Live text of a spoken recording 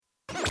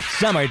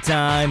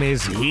Summertime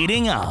is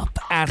heating up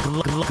at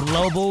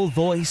Global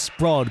Voice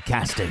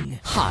Broadcasting.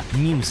 Hot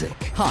music,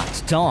 hot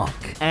talk,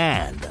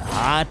 and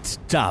hot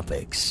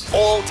topics.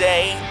 All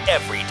day,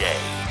 every day,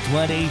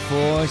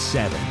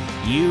 24/7.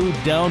 You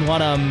don't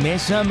want to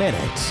miss a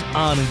minute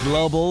on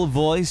Global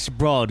Voice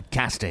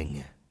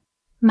Broadcasting.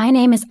 My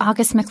name is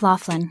August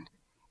McLaughlin,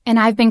 and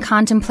I've been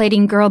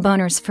contemplating girl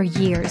boners for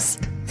years.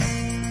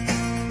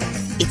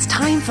 It's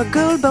time for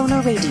Girl Boner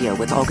Radio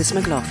with August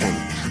McLaughlin.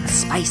 A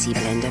spicy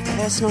blend of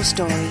personal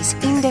stories,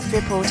 in-depth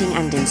reporting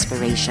and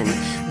inspiration.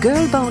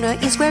 Girl Boner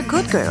is where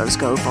good girls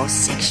go for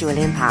sexual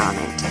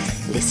empowerment.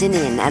 Listen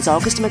in as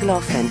August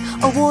McLaughlin,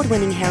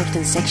 award-winning health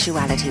and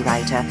sexuality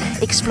writer,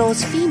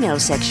 explores female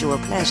sexual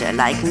pleasure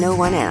like no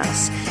one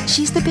else.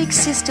 She's the big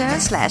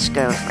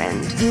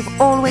sister/girlfriend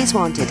you've always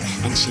wanted,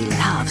 and she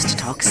loves to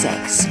talk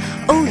sex.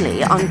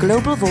 Only on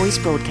Global Voice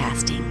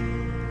Broadcasting.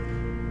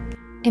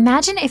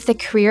 Imagine if the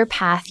career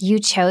path you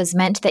chose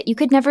meant that you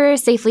could never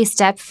safely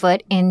step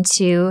foot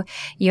into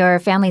your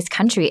family's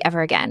country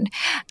ever again.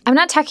 I'm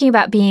not talking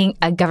about being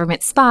a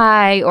government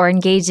spy or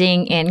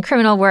engaging in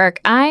criminal work.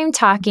 I'm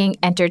talking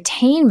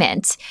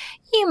entertainment.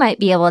 You might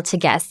be able to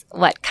guess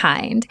what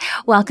kind.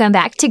 Welcome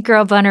back to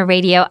Girl Boner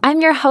Radio.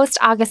 I'm your host,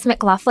 August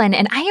McLaughlin,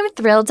 and I am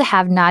thrilled to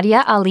have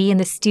Nadia Ali in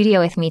the studio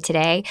with me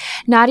today.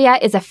 Nadia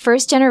is a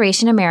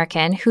first-generation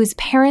American whose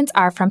parents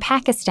are from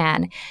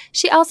Pakistan.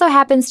 She also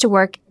happens to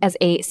work as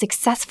a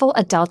successful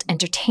adult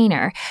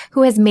entertainer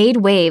who has made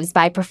waves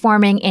by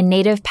performing in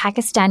native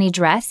Pakistani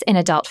dress in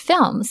adult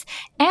films.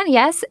 And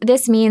yes,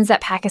 this means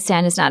that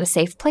Pakistan is not a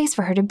safe place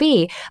for her to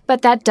be,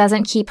 but that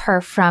doesn't keep her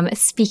from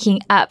speaking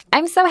up.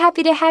 I'm so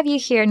happy to have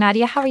you here,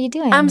 Nadia. How are you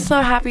doing? I'm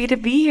so happy to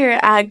be here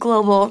at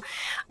Global.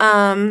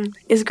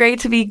 It's great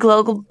to be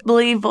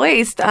globally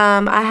voiced.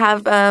 I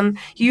have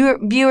you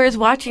viewers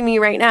watching me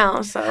right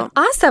now. So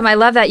awesome. I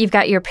love that you've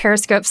got your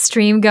Periscope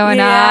stream going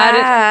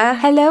on.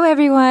 Hello,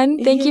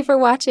 everyone. Thank you for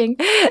watching.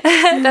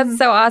 That's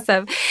so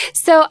awesome.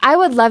 So I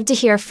would love to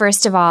hear,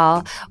 first of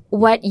all,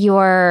 what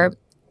your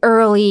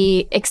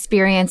early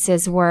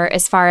experiences were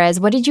as far as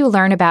what did you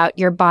learn about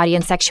your body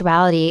and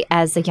sexuality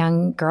as a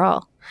young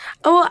girl?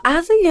 Oh,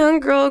 as a young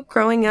girl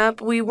growing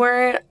up, we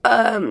weren't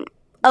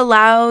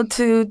allowed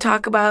to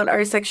talk about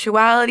our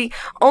sexuality,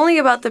 only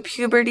about the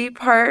puberty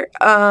part,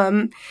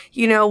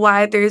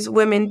 why there's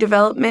women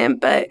development,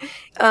 but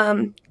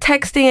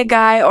texting a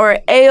guy or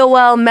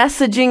AOL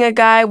messaging a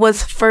guy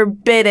was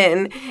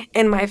forbidden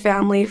in my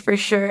family for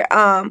sure.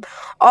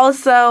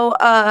 Also,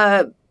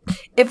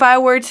 if I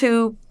were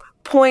to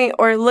point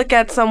or look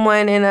at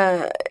someone in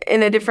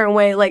a different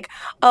way, like,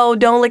 oh,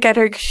 don't look at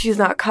her because she's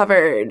not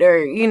covered,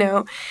 or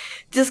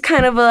just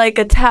kind of like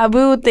a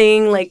taboo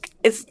thing, like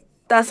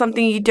that's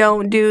something you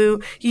don't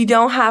do. You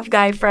don't have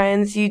guy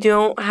friends, you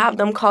don't have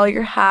them call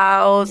your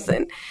house,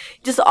 and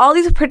just all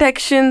these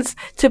protections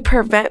to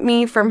prevent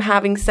me from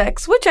having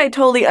sex, which I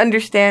totally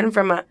understand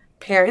from a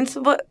parent's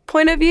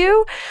point of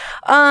view.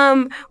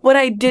 What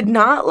I did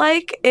not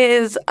like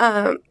is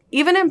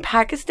even in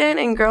Pakistan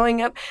and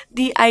growing up,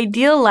 the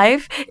ideal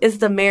life is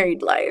the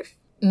married life.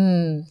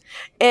 And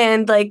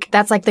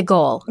that's like the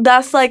goal.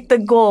 That's like the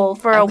goal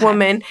for a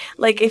woman.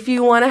 Like if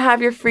you want to have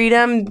your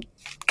freedom,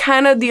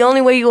 kind of the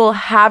only way you will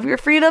have your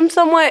freedom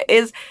somewhat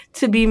is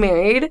to be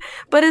married,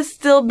 but it's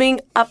still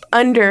being up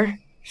under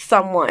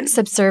someone.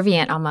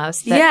 Subservient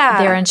almost.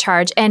 They're in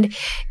charge. And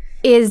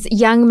is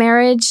young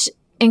marriage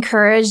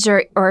encouraged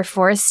or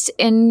forced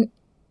in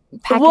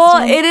Pakistan?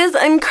 Well, it is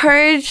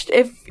encouraged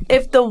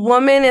if the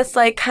woman is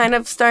like kind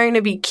of starting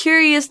to be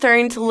curious,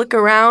 starting to look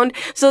around.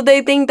 So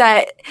they think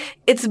that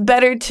it's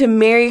better to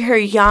marry her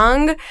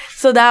young.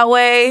 So that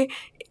way,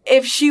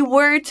 if she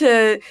were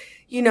to,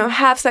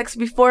 have sex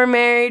before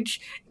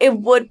marriage, it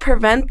would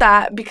prevent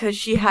that because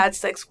she had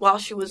sex while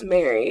she was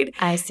married.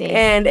 I see.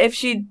 And if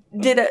she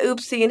did a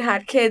oopsie and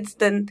had kids,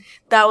 then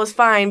that was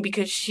fine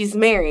because she's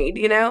married,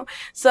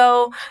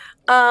 So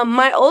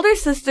my older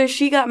sister,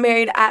 she got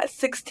married at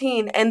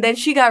 16, and then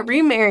she got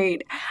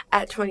remarried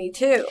at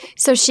 22.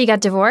 So she got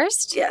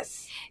divorced?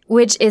 Yes.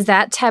 Which, is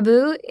that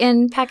taboo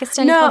in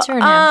Pakistani culture?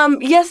 No,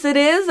 yes, it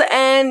is.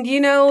 And,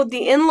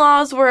 the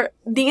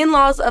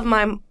in-laws of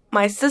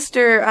my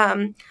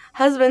sister,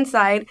 husband's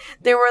side,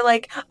 they were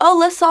like, oh,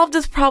 let's solve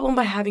this problem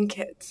by having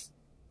kids.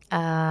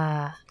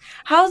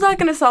 How's that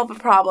going to solve a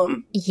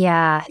problem?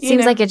 Yeah.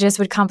 Seems like it just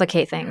would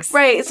complicate things.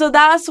 Right. So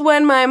that's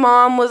when my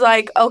mom was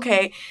like,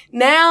 okay,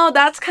 now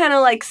that's kind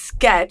of like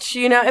sketch.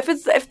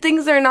 If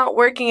things are not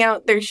working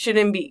out, there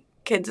shouldn't be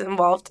kids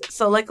involved.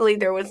 So luckily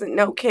there wasn't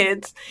no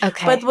kids.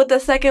 Okay. But with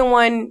the second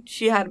one,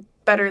 she had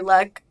better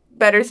luck,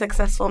 better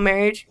successful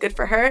marriage. Good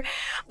for her.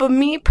 But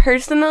me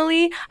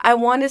personally, I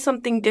wanted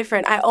something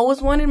different. I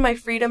always wanted my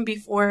freedom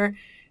before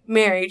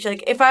marriage.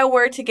 Like if I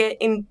were to get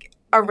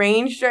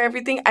arranged or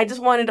everything, I just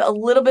wanted a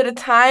little bit of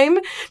time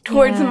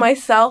towards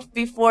myself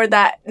before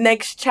that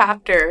next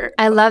chapter.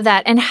 I love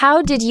that. And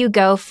how did you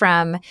go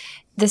from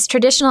this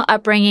traditional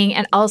upbringing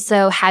and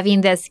also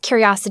having this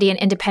curiosity and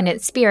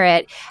independent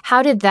spirit,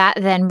 how did that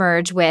then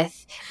merge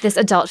with this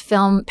adult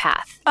film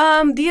path?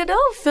 The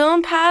adult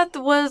film path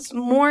was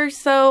more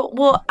so,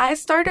 well, I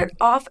started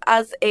off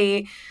as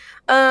a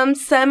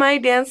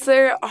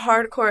semi-dancer,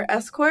 hardcore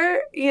escort,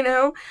 you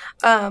know.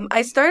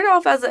 I started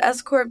off as an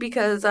escort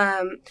because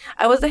I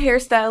was a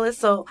hairstylist,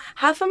 so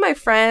half of my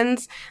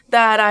friends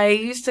that I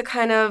used to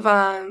kind of,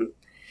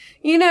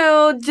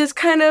 just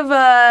kind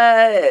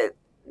of,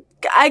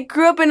 I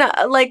grew up in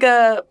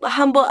a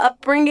humble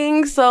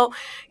upbringing, so,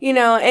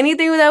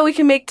 anything that we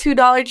can make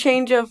 $2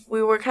 change of,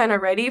 we were kind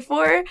of ready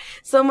for.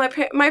 So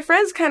my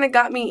friends kind of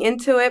got me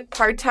into it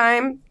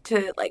part-time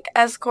to,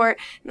 escort,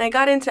 and I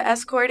got into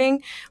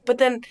escorting, but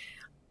then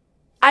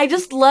I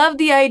just love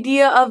the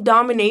idea of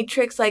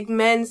dominatrix,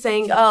 men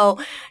saying,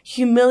 oh,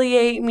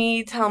 humiliate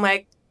me, tell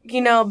my,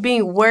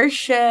 being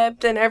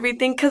worshipped and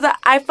everything, because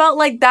I felt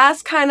like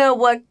that's kind of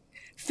what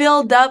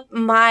filled up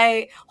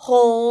my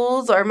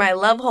holes or my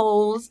love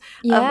holes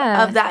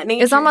of that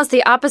nature. It's almost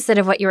the opposite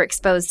of what you were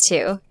exposed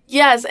to.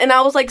 Yes, and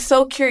I was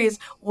so curious,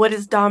 what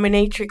is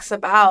dominatrix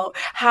about?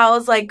 How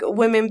is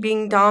women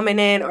being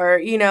dominant, or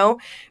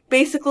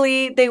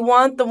basically they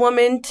want the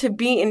woman to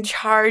be in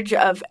charge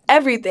of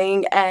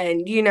everything,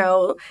 and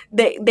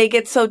they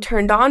get so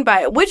turned on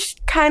by it, which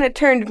kind of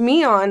turned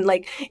me on.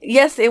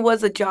 Yes, it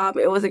was a job,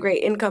 it was a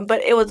great income,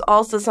 but it was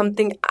also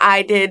something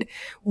I did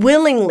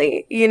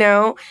willingly,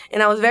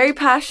 and I was very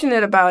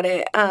passionate about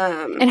it.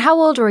 And how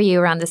old were you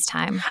around this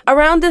time?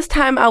 Around this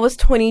time, I was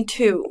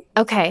 22.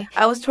 Okay.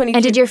 I was 22.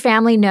 And did your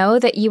family know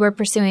that you were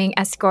pursuing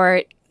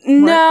escort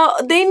work? No,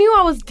 they knew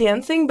I was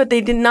dancing, but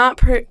they did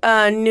not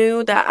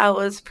knew that I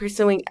was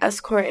pursuing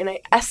escort, and I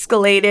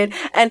escalated.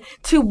 And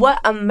to what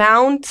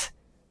amount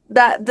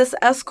that this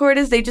escort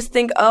is, they just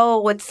think,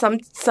 oh, it's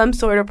some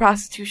sort of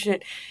prostitution.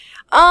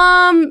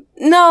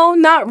 No,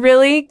 not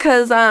really,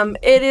 because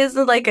it is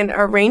an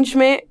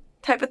arrangement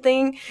type of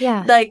thing.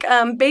 Yeah.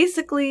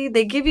 Basically,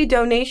 they give you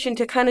donation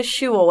to kind of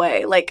shoo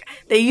away.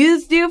 They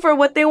used you for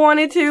what they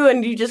wanted to,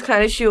 and you just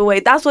kind of shoo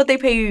away. That's what they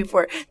pay you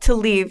for, to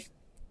leave.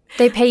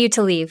 They pay you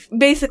to leave.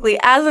 Basically,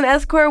 as an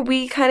escort,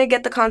 we kind of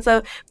get the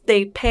concept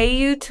they pay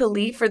you to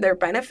leave for their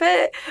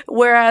benefit,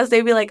 whereas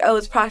they'd be oh,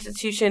 it's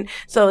prostitution,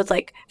 so it's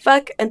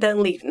fuck and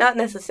then leave. Not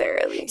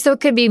necessarily. So it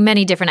could be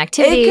many different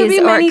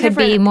activities, or it could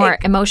be more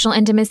emotional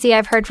intimacy,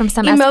 I've heard from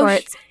some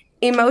escorts.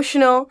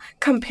 Emotional,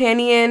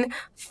 companion,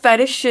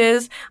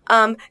 fetishes,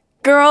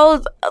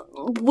 girls,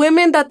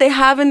 women that they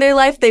have in their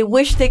life, they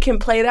wish they can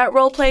play that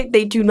role play.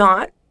 They do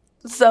not.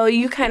 So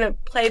you kind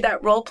of play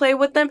that role play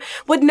with them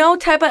with no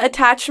type of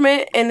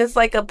attachment, and it's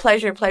a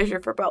pleasure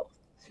for both.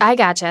 I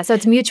gotcha. So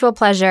it's mutual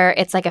pleasure.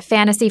 It's a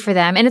fantasy for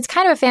them, and it's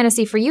kind of a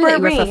fantasy for you that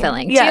you were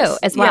fulfilling too,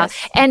 as well.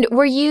 Yes. And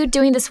were you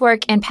doing this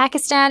work in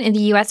Pakistan, in the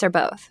U.S., or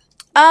both?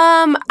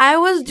 I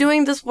was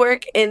doing this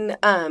work in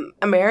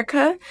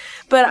America,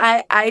 but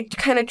I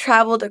kind of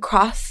traveled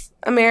across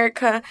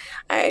America.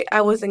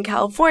 I was in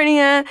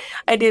California.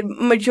 I did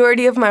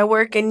majority of my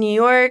work in New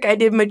York. I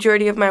did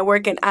majority of my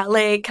work in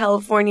LA,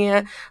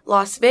 California,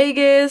 Las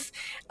Vegas.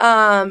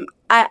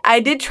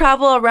 I did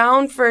travel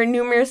around for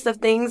numerous of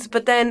things,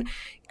 but then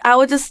I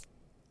would just,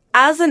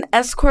 as an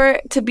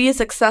escort, to be a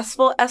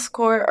successful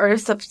escort or a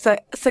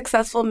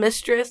successful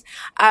mistress,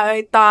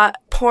 I thought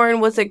porn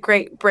was a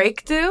great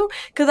breakthrough,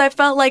 because I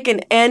felt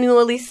an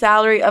annually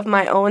salary of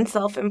my own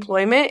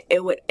self-employment,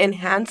 it would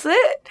enhance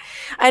it.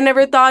 I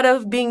never thought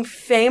of being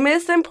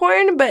famous in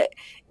porn, but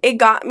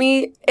it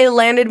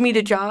landed me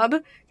the job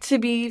to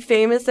be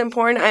famous in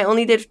porn. I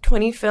only did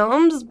 20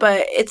 films,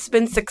 but it's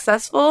been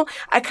successful.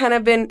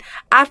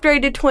 After I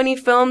did 20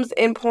 films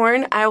in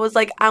porn, I was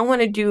I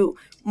want to do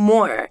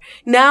more.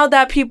 Now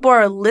that people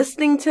are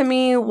listening to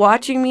me,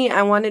 watching me,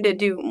 I wanted to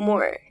do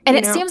more. And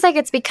it seems like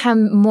it's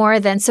become more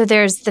than, so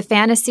there's the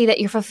fantasy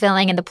that you're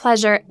fulfilling and the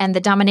pleasure and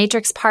the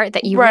dominatrix part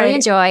that you really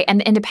enjoy,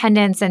 and the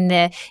independence and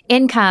the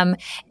income.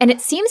 And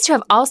it seems to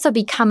have also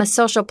become a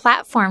social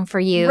platform for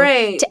you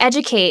to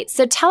educate.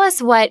 So tell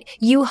us what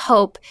you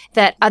hope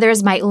that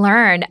others might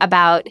learn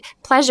about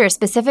pleasure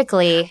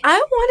specifically. I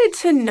wanted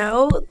to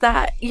know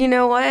that,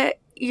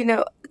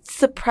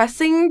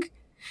 suppressing,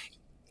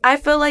 I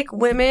feel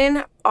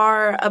women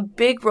are a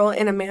big role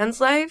in a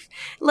man's life.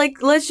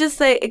 Let's just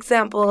say,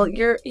 example,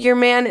 your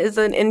man is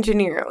an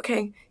engineer,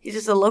 okay? He's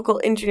just a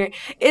local engineer.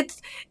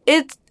 It's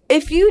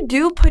if you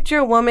do put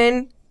your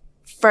woman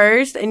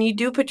first, and you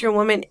do put your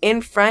woman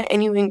in front,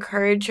 and you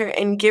encourage her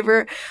and give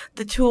her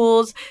the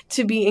tools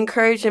to be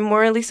encouraged and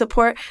morally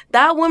support,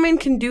 that woman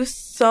can do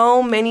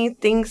so many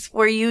things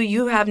for you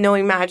you have no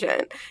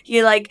imagine.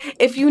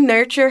 If you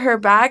nurture her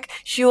back,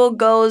 she will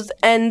go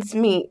ends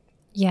meet.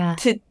 Yeah.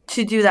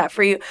 To do that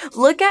for you.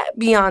 Look at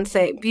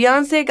Beyonce.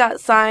 Beyonce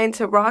got signed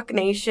to Roc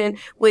Nation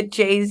with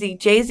Jay-Z.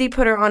 Jay-Z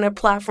put her on a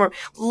platform.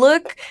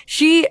 Look,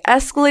 she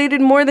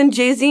escalated more than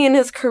Jay-Z in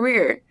his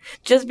career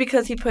just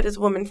because he put his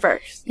woman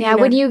first. Yeah,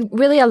 when you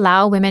really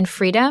allow women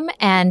freedom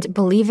and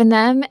believe in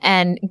them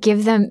and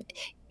give them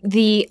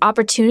the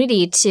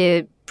opportunity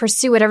to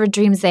pursue whatever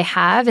dreams they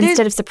have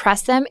instead of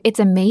suppress them, it's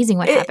amazing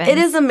what happens. It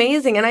is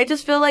amazing. And I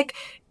just feel like,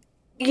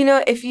 you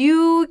know, if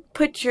you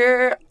put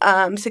your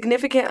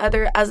significant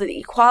other as an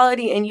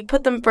equality and you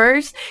put them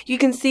first, you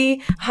can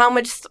see how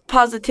much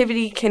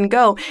positivity can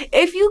go.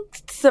 If you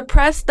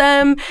suppress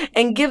them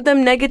and give them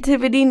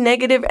negativity,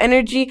 negative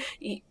energy,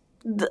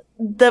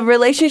 the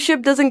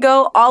relationship doesn't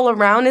go. All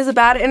around is a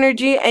bad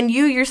energy, and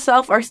you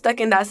yourself are stuck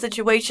in that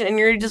situation, and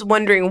you're just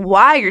wondering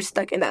why you're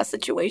stuck in that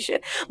situation.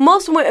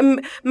 Most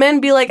men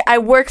be like, I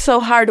work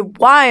so hard,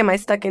 why am I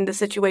stuck in this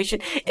situation?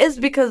 It's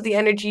because the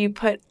energy you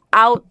put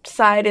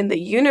outside in the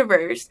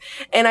universe.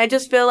 And I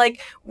just feel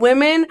like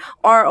women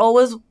are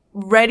always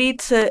ready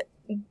to,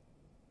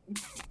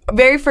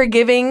 very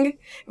forgiving,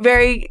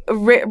 very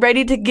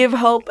ready to give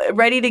hope,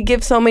 ready to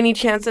give so many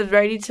chances,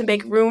 ready to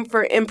make room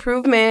for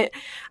improvement.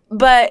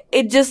 But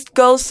it just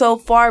goes so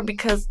far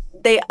because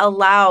they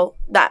allow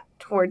that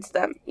towards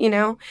them, you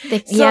know? They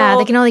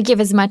can only give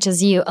as much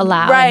as you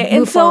allow. Right.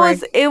 And so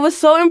forward. it was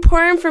so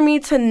important for me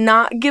to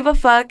not give a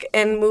fuck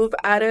and move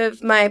out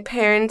of my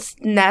parents'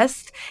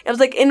 nest. It was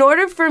like, in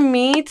order for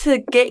me to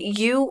get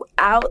you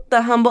out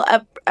the humble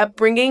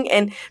upbringing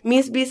and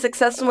me to be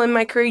successful in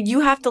my career, you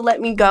have to let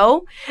me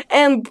go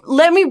and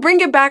let me bring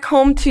it back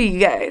home to you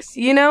guys,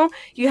 you know?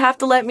 You have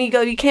to let me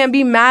go. You can't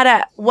be mad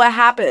at what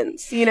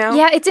happens, you know?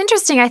 Yeah, it's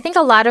interesting. I think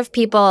a lot of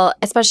people,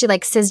 especially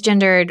like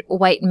cisgendered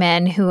white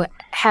men who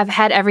have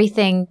had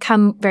everything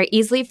come very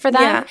easily for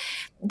them,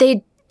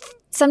 they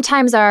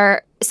sometimes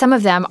some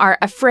of them are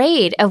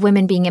afraid of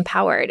women being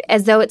empowered,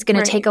 as though it's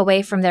going to take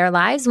away from their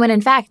lives, when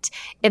in fact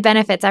it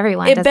benefits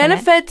everyone. It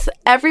benefits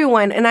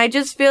everyone. And I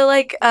just feel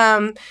like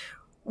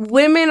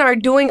women are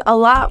doing a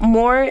lot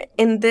more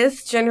in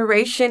this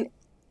generation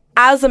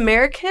as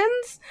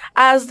Americans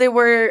as they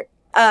were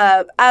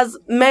as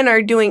men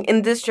are doing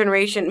in this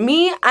generation.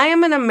 Me, I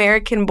am an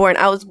American born.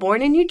 I was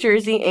born in New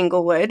Jersey,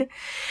 Inglewood.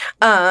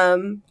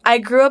 I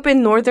grew up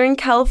in Northern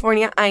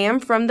California. I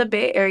am from the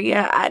Bay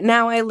Area.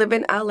 Now I live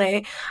in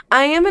LA.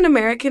 I am an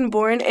American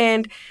born,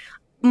 and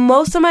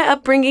most of my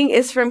upbringing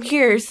is from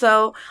here.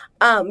 So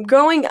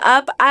growing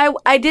up,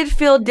 I did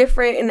feel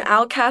different and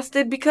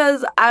outcasted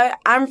because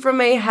I'm from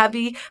a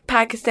heavy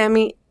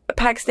Pakistani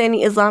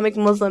Islamic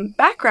Muslim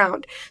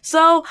background.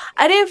 So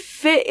I didn't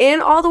fit in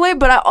all the way,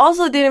 but I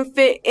also didn't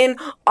fit in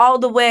all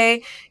the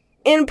way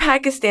in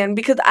Pakistan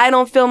because I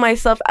don't feel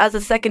myself as a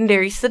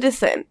secondary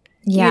citizen.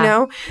 Yeah. You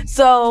know?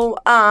 So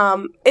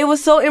it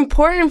was so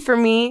important for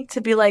me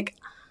to be like,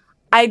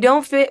 I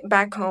don't fit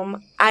back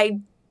home. I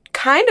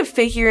kind of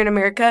fit here in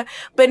America,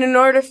 but in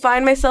order to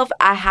find myself,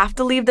 I have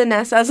to leave the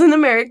nest as an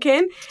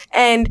American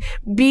and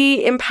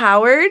be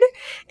empowered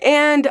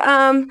and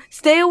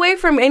stay away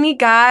from any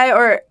guy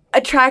or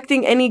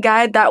attracting any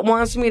guy that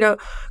wants me to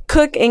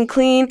cook and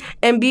clean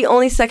and be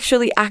only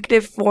sexually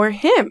active for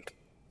him.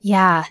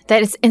 Yeah,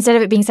 that is, instead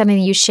of it being something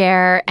you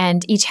share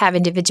and each have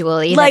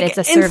individually, like, that it's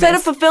a service. Instead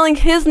of fulfilling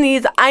his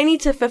needs, I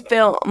need to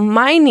fulfill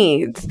my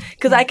needs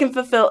because I can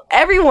fulfill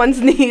everyone's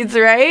needs,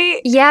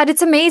 right? Yeah,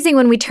 it's amazing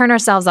when we turn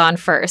ourselves on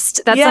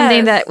first. That's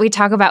something that we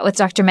talk about with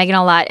Dr. Megan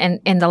a lot. And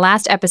in the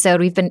last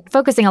episode, we've been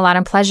focusing a lot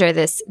on pleasure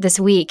this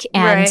week.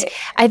 And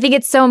I think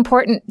it's so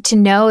important to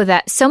know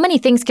that so many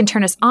things can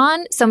turn us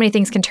on, so many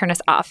things can turn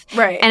us off.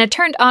 Right. And a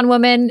turned on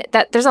woman,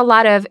 that there's a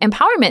lot of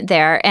empowerment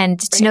there. And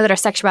to know that our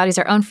sexuality is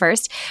our own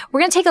first.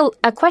 We're going to take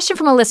a question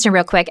from a listener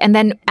real quick. And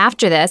then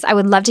after this, I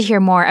would love to hear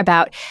more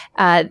about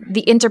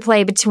the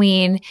interplay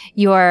between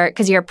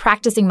because you're a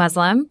practicing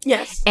Muslim.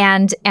 Yes.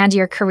 And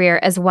your career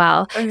as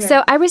well. Okay.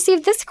 So I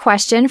received this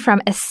question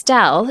from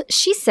Estelle.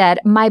 She said,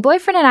 my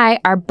boyfriend and I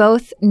are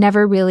both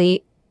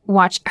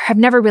have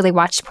never really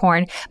watched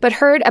porn, but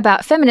heard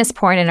about feminist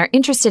porn and are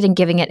interested in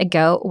giving it a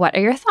go. What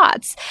are your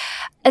thoughts?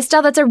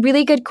 Estelle, that's a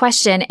really good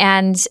question.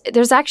 And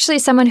there's actually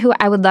someone who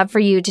I would love for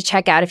you to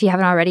check out if you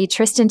haven't already,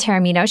 Tristan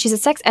Taramino. She's a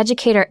sex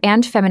educator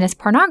and feminist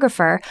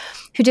pornographer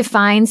who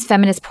defines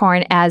feminist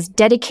porn as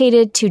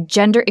dedicated to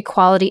gender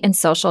equality and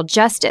social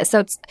justice. So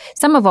it's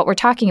some of what we're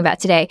talking about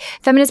today.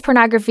 Feminist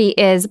pornography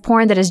is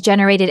porn that is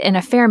generated in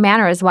a fair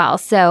manner as well.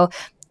 So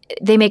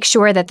they make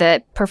sure that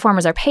the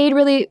performers are paid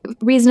really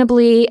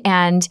reasonably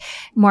and,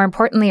 more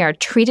importantly, are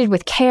treated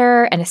with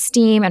care and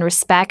esteem and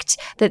respect,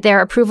 that their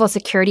approval,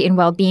 security, and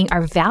well-being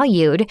are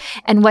valued,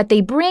 and what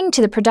they bring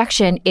to the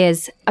production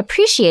is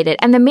appreciated.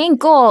 And the main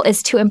goal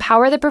is to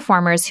empower the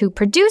performers who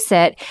produce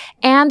it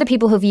and the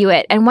people who view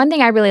it. And one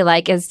thing I really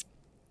like is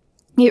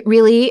it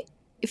really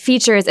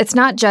features, it's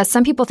not just,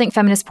 some people think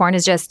feminist porn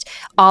is just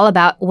all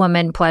about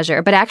woman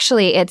pleasure, but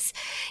actually it's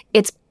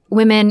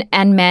women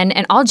and men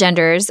and all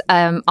genders,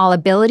 all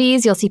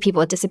abilities. You'll see people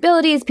with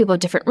disabilities, people of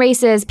different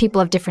races,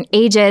 people of different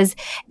ages.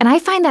 And I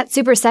find that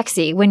super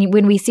sexy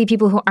when we see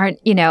people who aren't,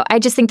 I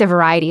just think the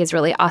variety is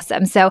really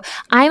awesome. So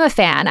I'm a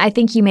fan. I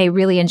think you may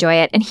really enjoy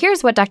it. And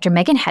here's what Dr.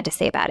 Megan had to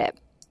say about it.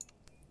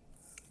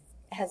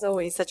 As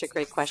always, such a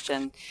great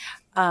question.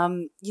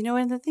 And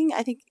the thing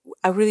I think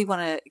I really want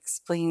to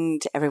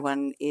explain to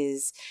everyone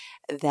is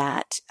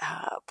that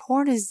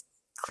porn is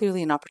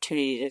clearly an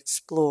opportunity to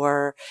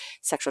explore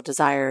sexual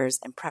desires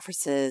and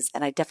preferences.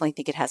 And I definitely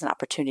think it has an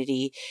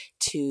opportunity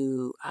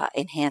to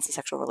enhance a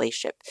sexual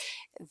relationship.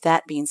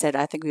 That being said,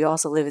 I think we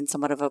also live in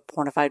somewhat of a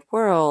pornified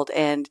world,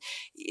 and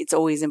it's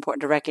always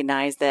important to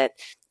recognize that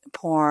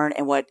porn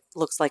and what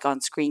looks like on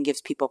screen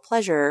gives people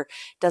pleasure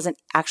doesn't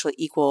actually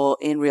equal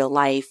in real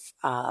life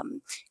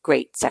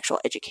great sexual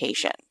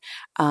education.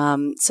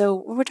 So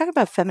when we're talking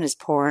about feminist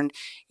porn,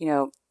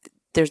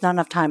 there's not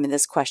enough time in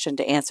this question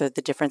to answer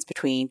the difference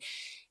between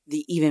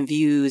the even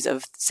views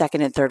of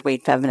second and third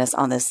wave feminists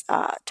on this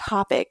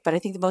topic. But I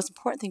think the most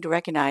important thing to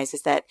recognize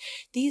is that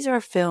these are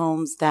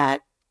films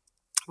that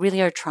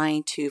really are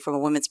trying to, from a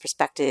woman's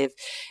perspective,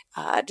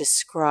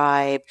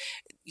 describe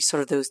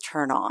sort of those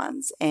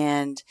turn-ons.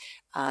 And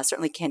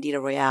certainly Candida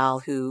Royale,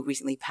 who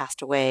recently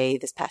passed away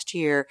this past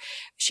year,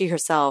 she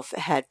herself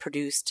had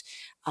produced,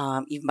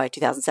 even by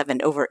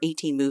 2007, over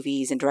 18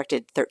 movies and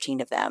directed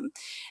 13 of them.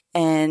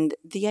 And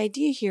the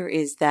idea here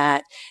is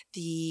that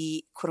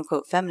the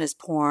quote-unquote feminist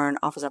porn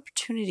offers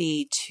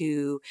opportunity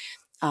to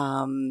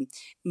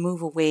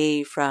move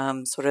away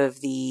from sort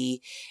of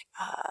the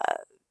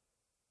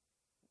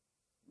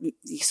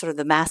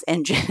mass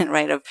engine,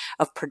 right,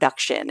 of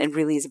production, and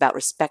really is about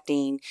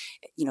respecting,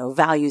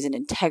 values and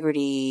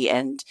integrity,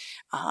 and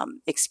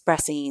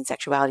expressing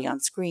sexuality on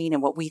screen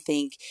and what we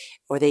think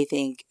or they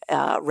think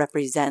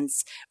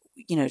represents,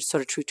 sort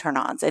of true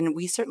turn-ons. And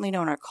we certainly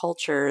know in our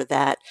culture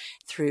that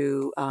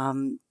through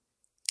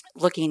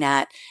looking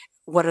at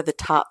what are the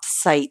top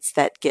sites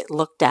that get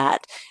looked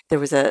at. There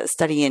was a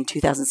study in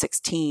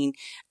 2016,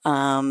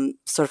 sort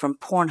of from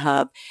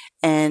Pornhub,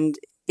 and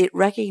it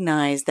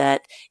recognized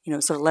that,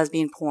 sort of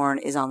lesbian porn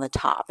is on the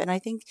top. And I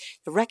think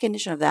the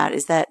recognition of that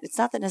is that it's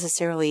not that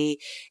necessarily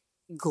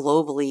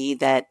globally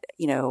that,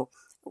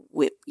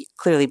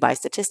 clearly by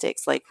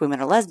statistics, like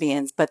women are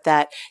lesbians, but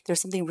that there's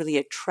something really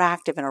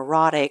attractive and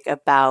erotic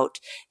about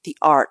the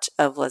art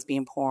of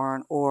lesbian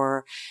porn,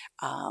 or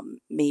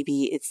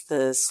maybe it's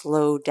the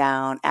slow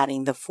down,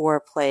 adding the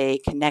foreplay,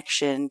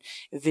 connection,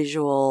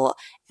 visual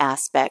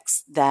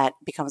aspects that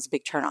becomes a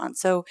big turn on.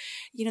 So,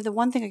 the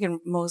one thing I can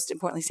most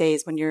importantly say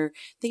is when you're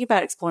thinking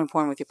about exploring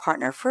porn with your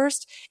partner,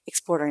 first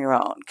explore it on your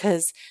own.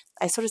 Because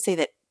I sort of say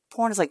that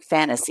porn is like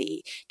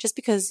fantasy. Just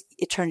because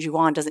it turns you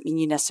on doesn't mean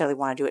you necessarily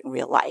want to do it in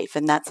real life.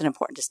 And that's an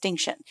important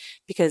distinction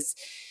because,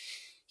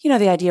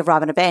 the idea of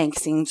robbing a bank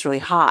seems really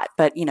hot,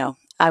 but,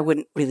 I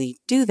wouldn't really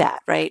do that.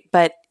 Right.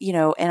 But,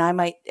 and I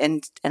might,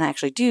 and I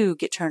actually do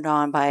get turned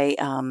on by,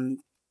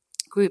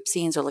 group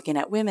scenes or looking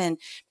at women,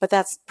 but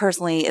that's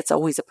personally, it's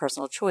always a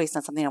personal choice,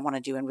 not something I want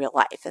to do in real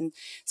life. And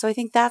so I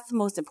think that's the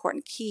most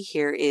important key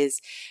here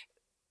is,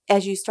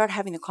 as you start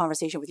having the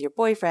conversation with your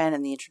boyfriend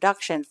and the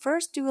introduction,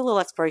 first do a little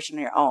exploration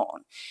on your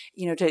own,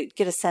 to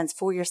get a sense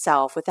for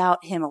yourself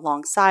without him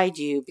alongside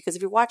you. Because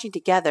if you're watching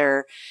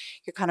together,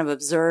 you're kind of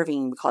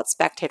observing, we call it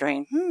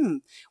spectatoring.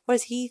 What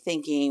is he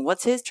thinking?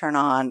 What's his turn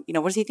on?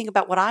 What does he think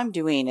about what I'm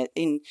doing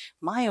in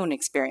my own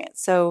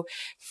experience? So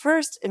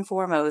first and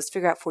foremost,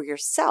 figure out for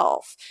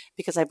yourself,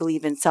 because I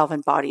believe in self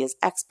and body as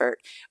expert,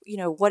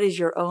 what is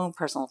your own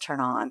personal turn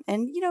on?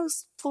 And,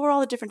 explore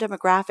all the different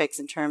demographics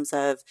in terms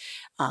of,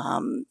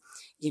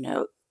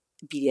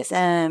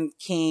 BDSM,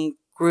 kink,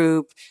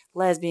 group,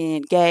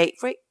 lesbian, gay,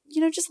 right?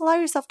 Just allow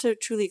yourself to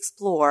truly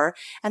explore.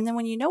 And then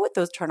when you know what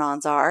those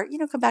turn-ons are,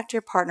 come back to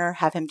your partner,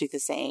 have him do the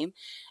same,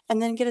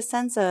 and then get a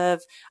sense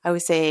of, I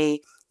always say,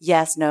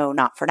 yes, no,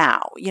 not for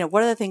now.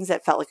 What are the things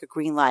that felt like a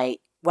green light?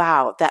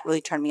 Wow, that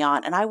really turned me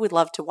on. And I would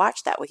love to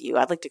watch that with you.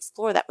 I'd like to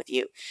explore that with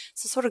you.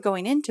 So sort of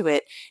going into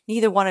it,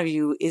 neither one of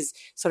you is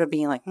sort of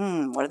being like,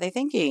 what are they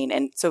thinking?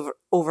 And so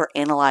over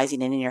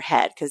analyzing it in your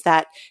head, because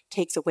that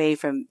takes away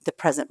from the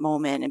present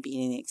moment and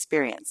being in the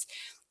experience.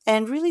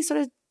 And really sort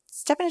of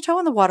stepping a toe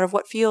in the water of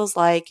what feels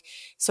like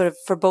sort of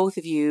for both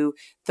of you,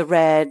 the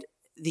red,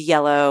 the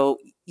yellow,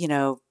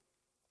 the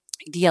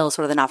yellow is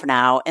sort of the not for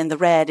now. And the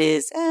red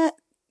is,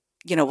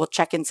 we'll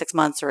check in 6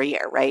 months or a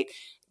year, right?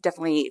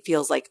 Definitely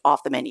feels like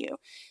off the menu.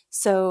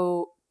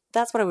 So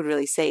that's what I would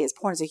really say is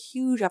porn is a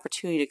huge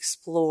opportunity to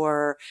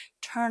explore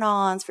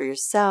turn-ons for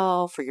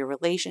yourself, for your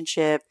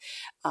relationship.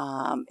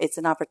 It's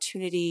an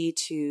opportunity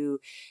to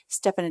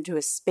step into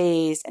a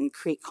space and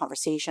create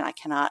conversation. I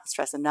cannot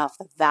stress enough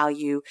the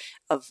value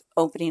of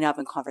opening up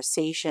in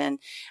conversation,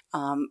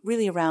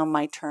 really around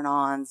my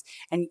turn-ons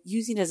and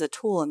using it as a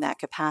tool in that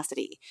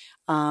capacity.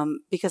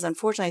 Because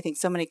unfortunately, I think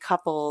so many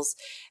couples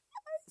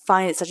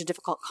find it such a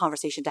difficult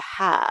conversation to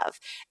have.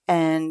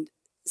 And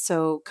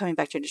so coming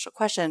back to your initial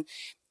question,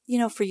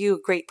 for you, a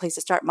great place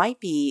to start might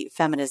be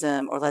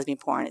feminism or lesbian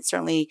porn. It's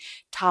certainly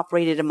top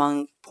rated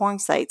among porn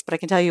sites. But I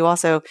can tell you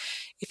also,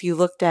 if you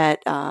looked at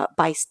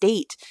by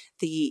state,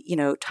 the,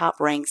 top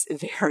ranks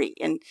vary.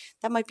 And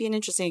that might be an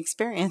interesting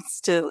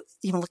experience to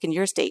even look in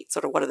your state,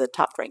 sort of what are the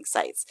top ranked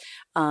sites.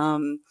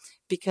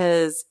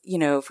 Because,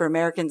 for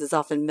Americans, it's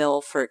often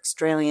MILF. For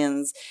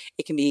Australians,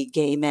 it can be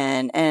gay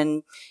men.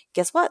 And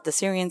guess what? The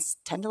Syrians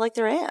tend to like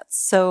their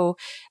aunts. So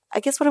I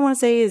guess what I want to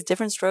say is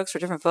different strokes for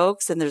different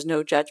folks, and there's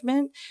no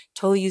judgment.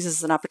 Totally use this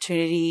as an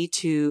opportunity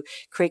to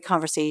create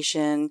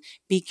conversation,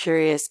 be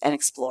curious, and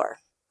explore.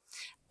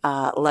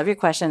 Love your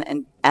question.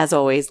 And as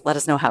always, let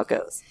us know how it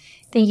goes.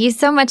 Thank you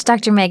so much,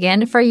 Dr.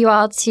 Megan. For you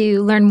all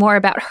to learn more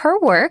about her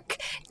work,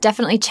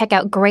 definitely check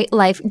out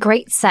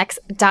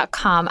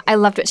greatlifegreatsex.com. I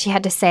loved what she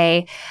had to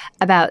say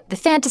about the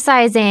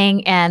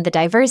fantasizing and the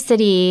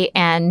diversity.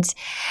 And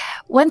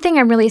one thing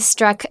I'm really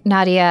struck,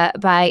 Nadia,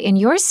 by in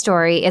your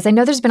story is I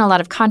know there's been a lot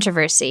of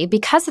controversy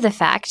because of the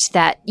fact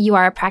that you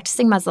are a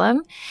practicing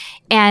Muslim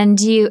and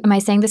am I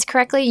saying this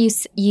correctly?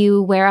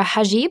 You wear a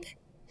hijab?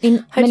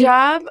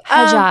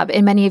 Hijab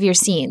in many of your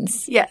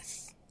scenes.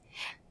 Yes.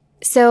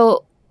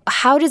 So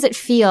how does it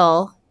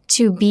feel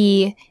to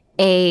be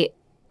a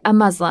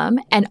Muslim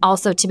and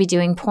also to be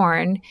doing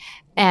porn?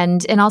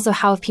 And also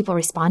how have people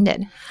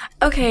responded?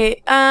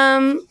 Okay.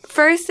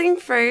 First thing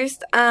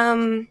first,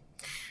 when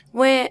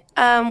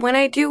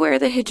I do wear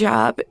the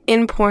hijab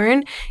in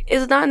porn,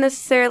 it's not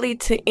necessarily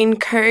to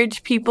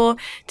encourage people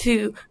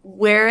to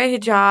wear a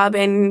hijab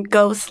and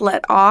go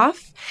slut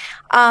off.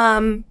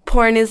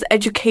 Porn is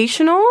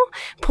educational.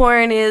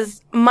 Porn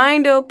is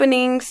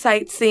mind-opening,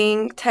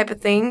 sightseeing type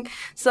of thing.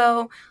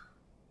 So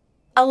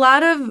a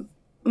lot of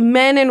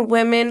men and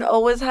women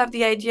always have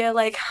the idea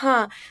like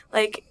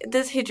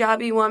this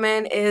hijabi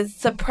woman is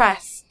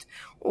suppressed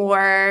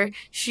or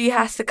she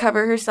has to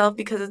cover herself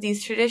because of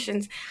these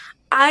traditions.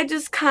 I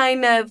just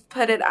kind of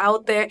put it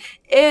out there.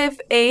 If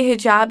a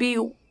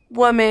hijabi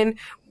woman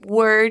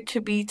were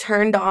to be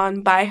turned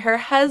on by her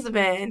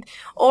husband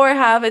or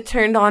have a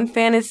turned on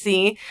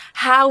fantasy,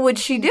 how would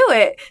she do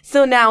it?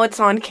 So now it's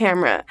on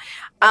camera.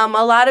 A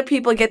lot of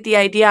people get the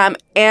idea I'm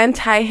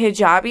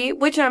anti-hijabi,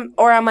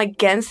 I'm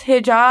against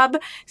hijab,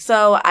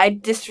 so I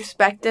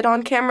disrespect it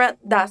on camera.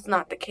 That's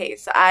not the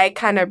case. I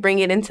kind of bring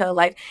it into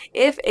life.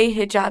 If a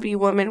hijabi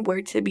woman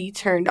were to be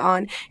turned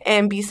on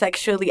and be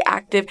sexually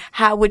active,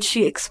 how would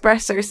she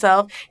express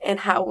herself and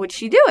how would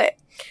she do it?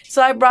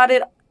 So I brought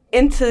it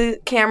into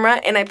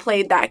camera and I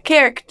played that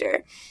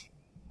character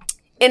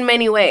in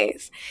many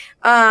ways.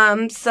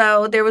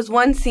 So there was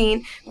one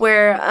scene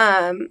where,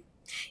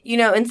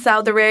 in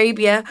Saudi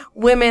Arabia,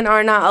 women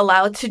are not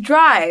allowed to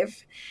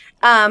drive.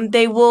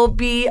 They will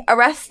be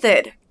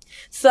arrested.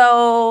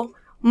 So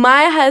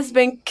my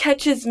husband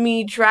catches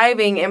me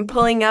driving and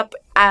pulling up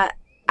at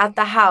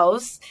the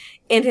house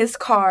in his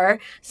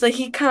car. So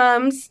he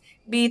comes,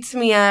 beats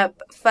me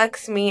up,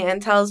 fucks me, and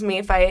tells me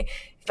if I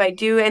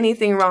do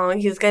anything wrong,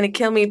 he's going to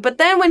kill me. But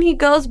then when he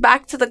goes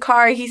back to the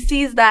car, he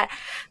sees that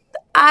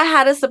I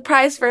had a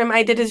surprise for him.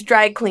 I did his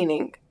dry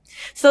cleaning.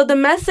 So the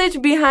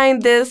message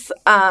behind this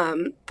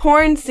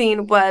porn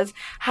scene was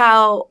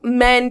how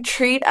men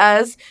treat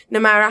us no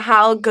matter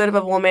how good of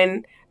a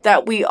woman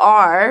that we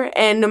are.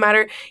 And no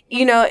matter,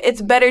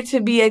 it's better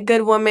to be a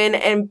good woman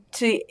and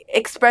to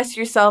express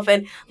yourself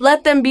and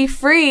let them be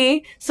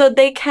free so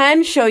they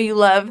can show you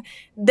love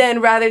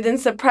than rather than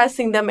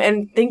suppressing them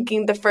and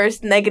thinking the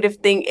first negative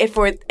thing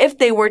if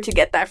they were to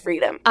get that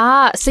freedom.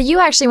 So you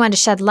actually wanted to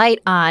shed light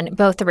on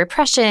both the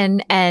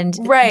repression and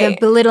right. the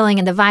belittling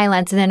and the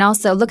violence, and then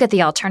also look at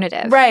the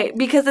alternative. Right,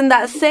 because in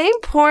that same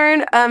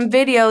porn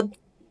video,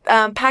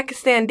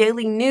 Pakistan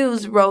Daily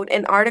News wrote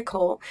an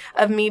article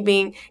of me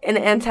being an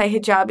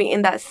anti-hijabi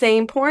in that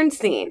same porn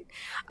scene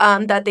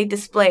that they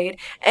displayed.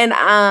 And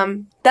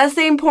that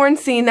same porn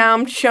scene, now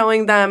I'm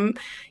showing them,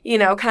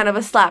 kind of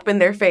a slap in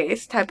their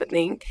face type of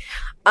thing.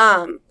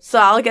 So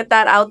I'll get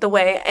that out the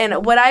way.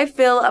 And what I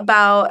feel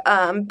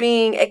about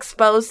being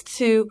exposed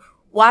to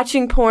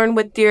watching porn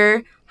with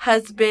your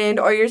husband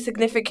or your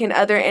significant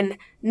other and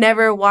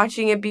never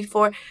watching it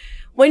before.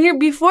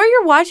 Before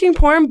you're watching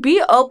porn, be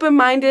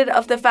open-minded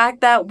of the fact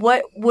that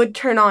what would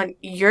turn on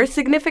your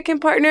significant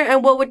partner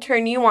and what would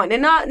turn you on.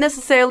 And not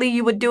necessarily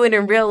you would do it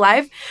in real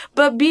life,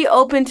 but be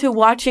open to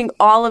watching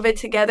all of it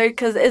together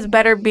because it's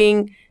better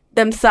being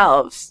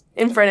themselves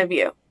in front of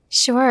you.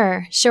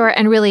 Sure.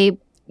 And really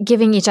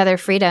giving each other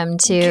freedom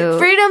to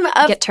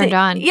get turned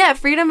on. Yeah,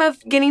 freedom of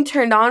getting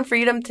turned on,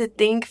 freedom to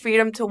think,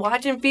 freedom to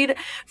watch, and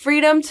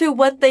freedom to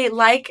what they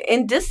like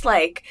and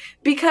dislike.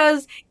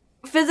 Because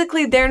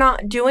physically they're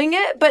not doing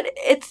it, but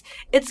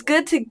it's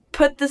good to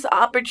put this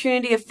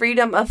opportunity of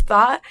freedom of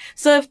thought.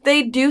 So if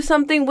they do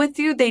something with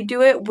you, they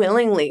do it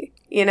willingly,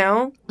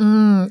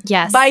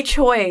 Yes. By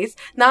choice,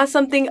 not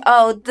something,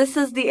 this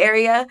is the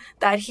area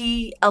that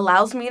he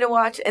allows me to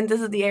watch and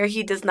this is the area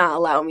he does not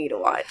allow me to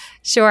watch.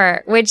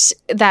 Sure, which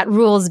that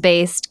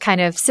rules-based kind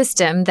of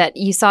system that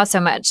you saw so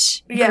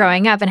much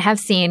growing up and have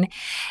seen,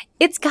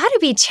 it's got to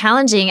be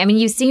challenging. I mean,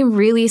 you seem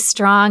really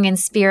strong in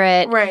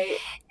spirit. Right.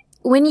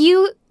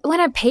 When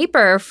a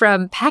paper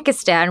from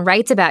Pakistan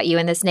writes about you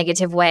in this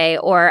negative way,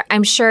 or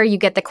I'm sure you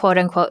get the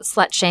quote-unquote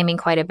slut-shaming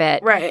quite a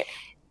bit. Right.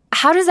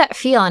 How does that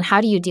feel, and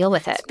how do you deal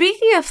with it?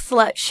 Speaking of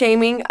slut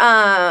shaming,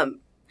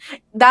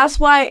 that's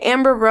why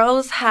Amber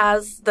Rose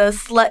has the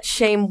slut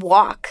shame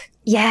walk.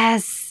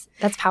 Yes,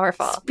 that's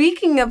powerful.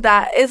 Speaking of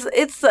that,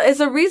 it's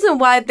a reason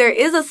why there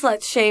is a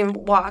slut shame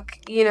walk.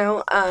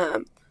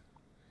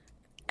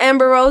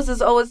 Amber Rose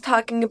is always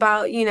talking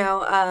about,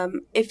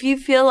 if you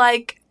feel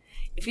like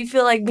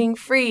being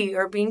free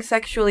or being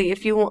sexually,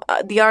 if you want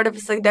the art of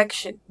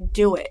seduction,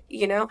 do it.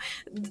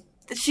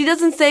 She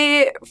doesn't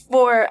say it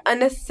for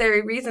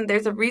unnecessary reason.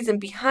 There's a reason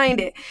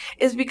behind it.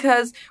 It's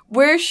because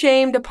we're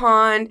shamed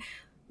upon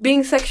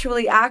being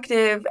sexually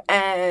active,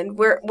 and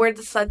we're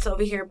the sluts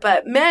over here.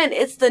 But men,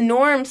 it's the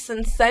norm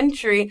since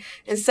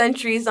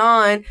centuries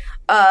on,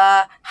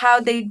 how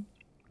they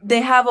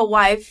have a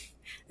wife,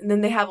 and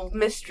then they have a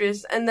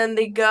mistress, and then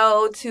they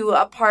go to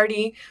a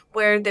party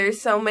where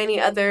there's so many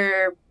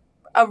a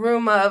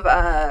room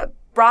of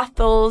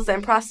brothels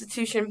and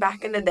prostitution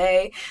back in the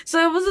day. So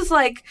it was just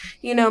like,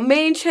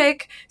 main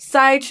chick,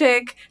 side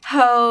chick,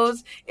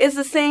 hoes. It's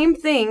the same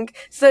thing.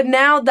 So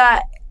now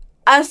that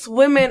us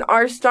women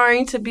are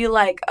starting to be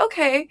like,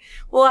 okay,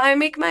 well, I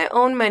make my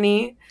own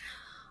money.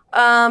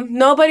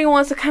 Nobody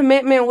wants a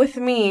commitment with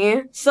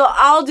me. So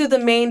I'll do the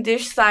main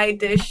dish, side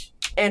dish,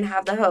 and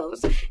have the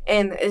hoes.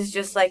 And it's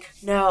just like,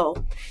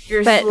 no,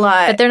 you're a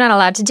slut. But they're not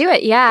allowed to do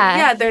it. Yeah.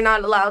 Yeah, they're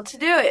not allowed to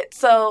do it.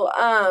 So,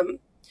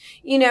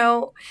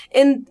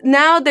 and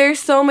now there's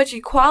so much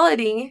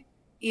equality,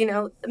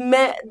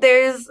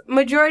 there's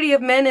majority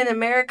of men in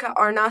America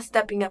are not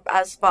stepping up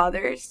as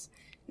fathers.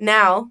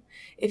 Now,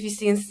 if you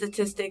see in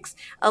statistics,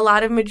 a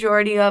lot of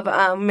majority of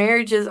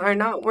marriages are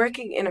not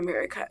working in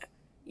America,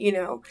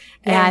 Yeah,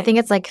 I think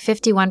it's like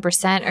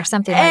 51% or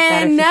something like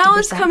that. And now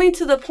it's coming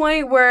to the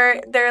point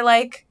where they're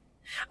like,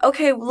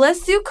 okay,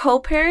 let's do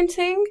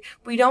co-parenting.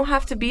 We don't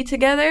have to be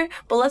together,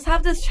 but let's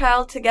have this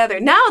child together.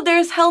 Now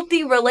there's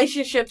healthy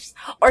relationships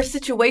or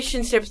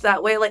situationships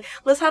that way. Like,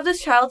 let's have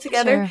this child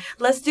together. Sure.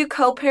 Let's do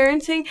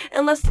co-parenting,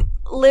 and let's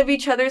live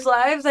each other's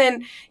lives.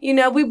 And,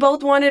 we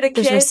both wanted a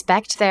kid. There's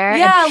respect there.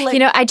 Yeah.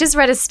 And, I just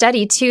read a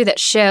study, too, that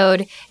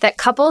showed that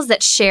couples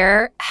that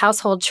share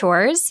household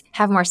chores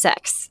have more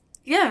sex.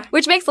 Yeah.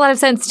 Which makes a lot of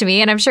sense to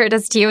me, and I'm sure it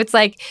does to you. It's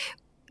like,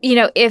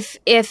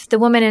 if the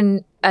woman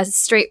in a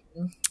straight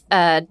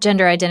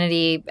gender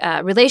identity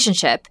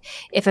relationship,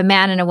 if a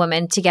man and a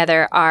woman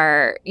together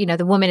are,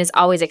 the woman is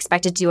always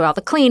expected to do all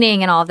the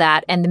cleaning and all of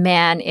that, and the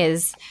man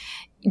is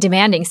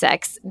demanding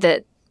sex,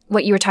 that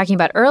what you were talking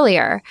about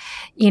earlier,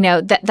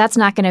 that's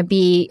not going to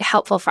be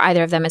helpful for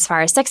either of them as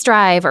far as sex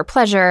drive or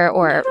pleasure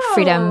or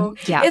freedom.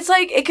 Yeah. It's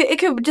like it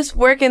could just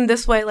work in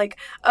this way. Like,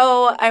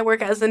 oh, I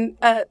work as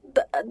the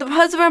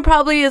husband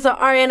probably is an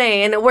RNA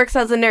and it works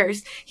as a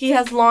nurse. He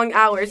has long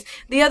hours.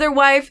 The other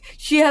wife,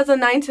 she has a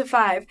 9 to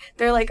 5.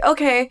 They're like,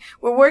 okay,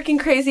 we're working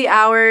crazy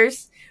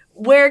hours.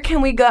 Where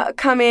can we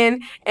come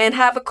in and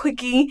have a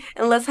quickie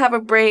and let's have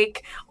a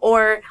break?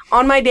 Or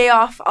on my day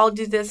off, I'll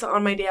do this.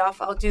 On my day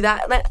off, I'll do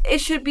that. It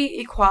should be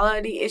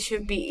equality. It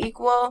should be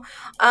equal.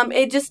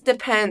 It just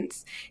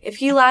depends. If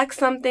he lacks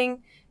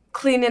something,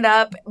 clean it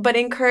up, but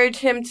encourage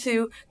him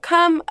to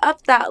come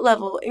up that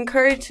level.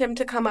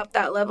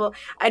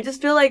 I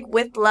just feel like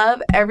with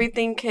love,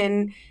 everything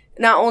can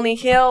not only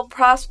heal,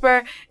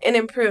 prosper, and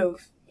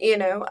improve,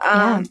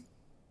 Yeah.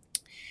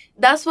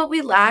 That's what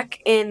we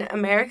lack in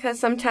America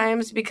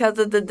sometimes because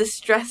of the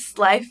distressed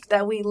life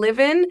that we live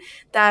in,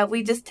 that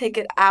we just take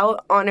it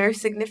out on our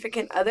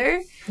significant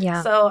other.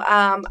 Yeah. So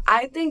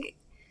I think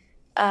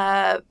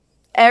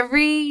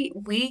every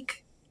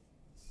week,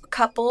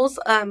 couples,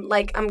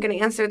 like I'm going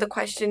to answer the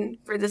question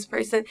for this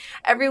person.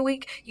 Every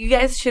week, you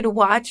guys should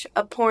watch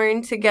a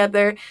porn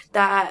together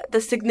that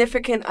the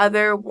significant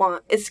other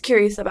is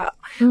curious about.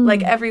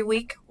 Like every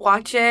week,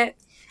 watch it.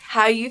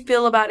 How you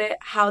feel about it,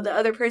 how the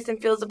other person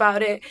feels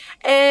about it,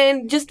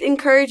 and just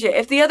encourage it.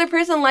 If the other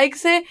person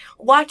likes it,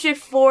 watch it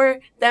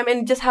for them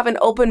and just have an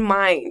open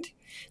mind.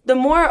 The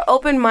more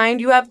open mind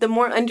you have, the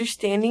more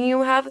understanding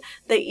you have,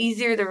 the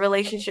easier the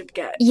relationship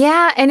gets.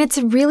 Yeah, and it's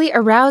really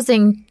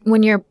arousing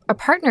when a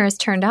partner is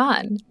turned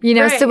on.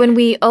 Right. So when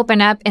we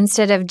open up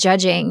instead of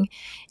judging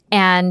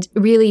and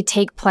really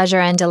take pleasure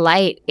and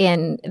delight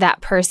in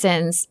that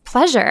person's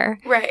pleasure.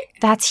 Right.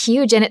 That's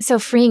huge. And it's so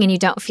freeing and you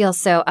don't feel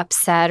so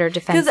upset or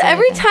defensive. Because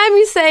every time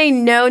you say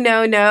no,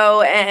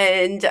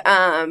 and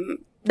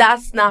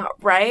that's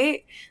not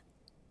right,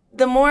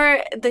 the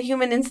more the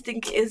human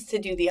instinct is to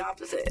do the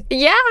opposite.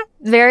 Yeah,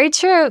 very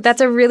true.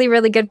 That's a really,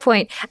 really good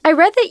point. I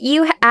read that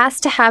you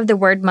asked to have the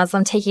word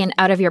Muslim taken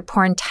out of your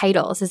porn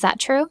titles. Is that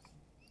true?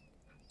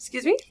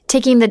 Excuse me?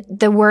 Taking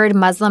the word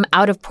Muslim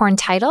out of porn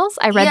titles?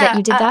 I read that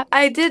you did that.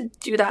 I did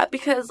do that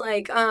because,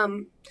 like,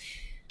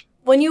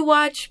 when you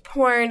watch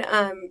porn,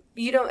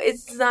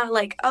 it's not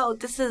like, oh,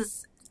 this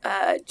is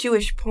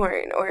Jewish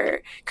porn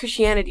or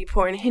Christianity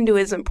porn,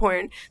 Hinduism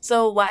porn,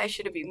 so why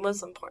should it be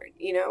Muslim porn,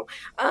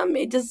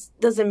 It just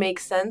doesn't make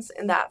sense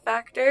in that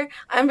factor.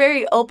 I'm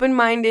very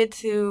open-minded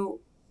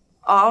to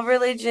all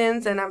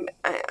religions, and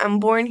I'm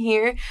born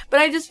here, but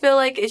I just feel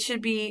like it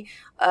should be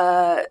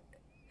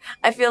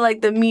I feel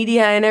like the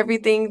media and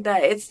everything,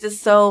 that it's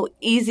just so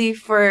easy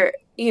for,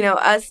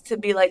 us to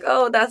be like,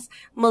 oh, that's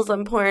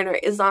Muslim porn or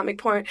Islamic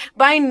porn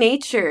by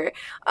nature,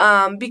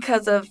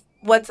 because of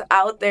what's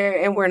out there,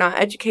 and we're not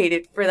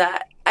educated for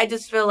that. I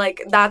just feel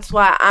like that's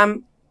why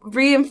I'm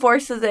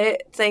reinforces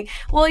it, saying,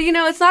 well,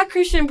 it's not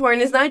Christian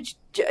porn, it's not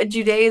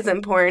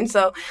Judaism porn,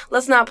 so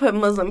let's not put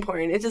Muslim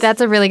porn.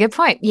 That's a really good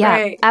point. Yeah,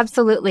 right.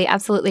 Absolutely.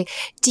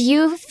 Do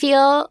you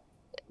feel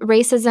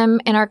racism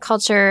in our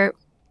culture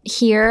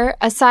here,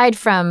 aside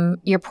from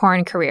your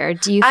porn career?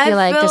 Do you feel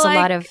like there's a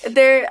lot of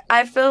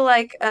I feel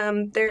like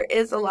there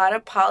is a lot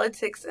of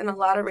politics and a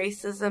lot of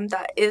racism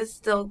that is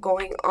still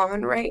going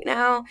on right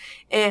now,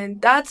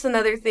 and that's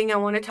another thing I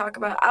want to talk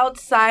about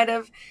outside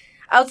of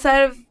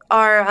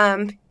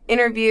our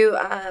interview,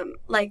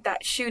 like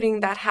that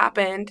shooting that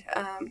happened,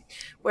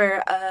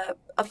 where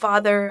a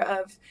father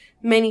of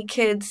many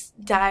kids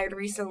died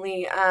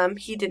recently.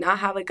 He did not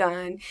have a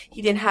gun.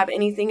 He didn't have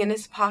anything in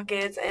his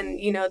pockets, and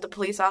the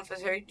police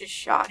officer just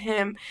shot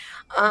him.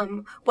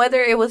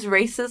 Whether it was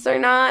racist or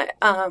not,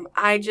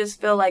 I just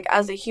feel like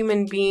as a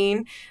human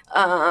being,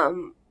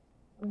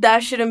 that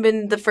should have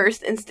been the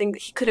first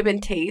instinct. He could have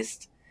been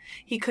tased.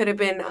 He could have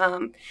been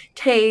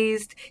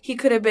tased. He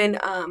could have been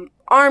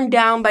armed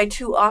down by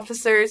 2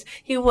 officers.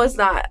 He was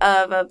not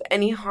of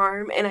any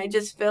harm. And I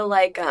just feel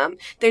like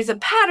there's a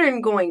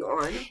pattern going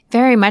on.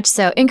 Very much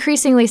so.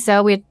 Increasingly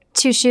so. We had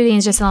 2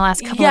 shootings just in the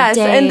last couple of days.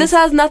 Yes, and this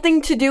has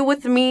nothing to do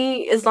with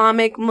me,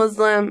 Islamic,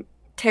 Muslim,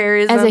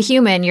 terrorism. As a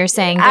human, you're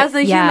saying. As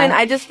a human,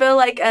 I just feel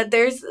like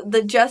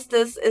the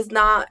justice is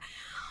not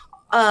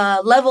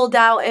leveled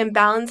out and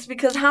balanced,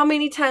 because how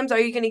many times are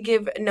you going to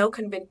give no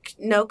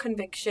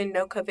conviction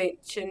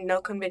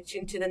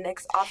to the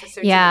next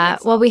officer? Yeah,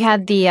 well, we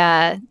had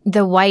the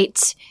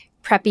white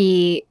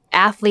preppy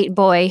athlete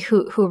boy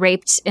who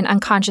raped an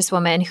unconscious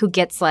woman who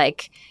gets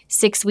like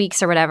 6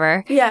 weeks or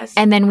whatever. Yes.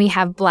 And then we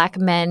have black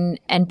men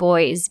and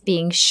boys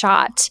being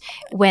shot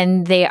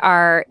when they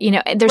are,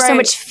 there's so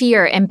much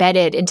fear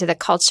embedded into the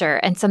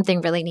culture, and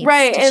something really needs to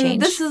change. Right, and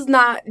this is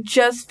not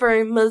just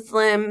for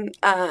Muslim,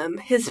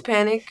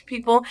 Hispanic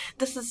people.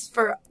 This is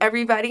for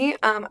everybody.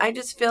 I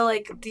just feel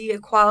like the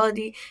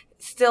equality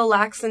still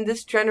lacks in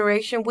this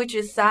generation, which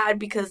is sad,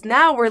 because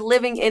now we're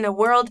living in a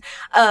world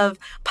of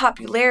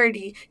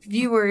popularity,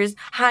 viewers,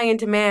 high in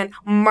demand,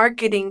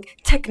 marketing,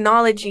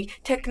 technology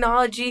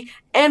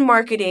and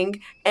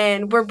marketing,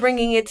 and we're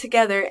bringing it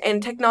together.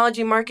 And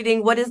technology,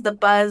 marketing, what is the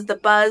buzz,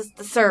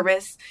 the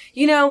service?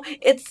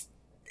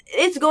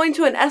 It's going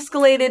to an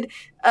escalated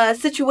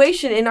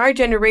situation in our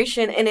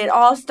generation, and it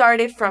all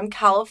started from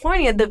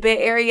California, the Bay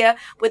Area,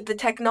 with the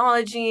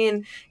technology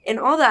and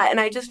all that.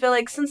 And I just feel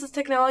like since this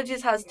technology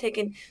has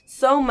taken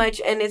so much,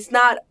 and it's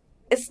not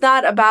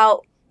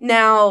about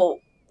now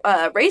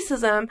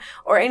racism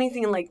or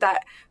anything like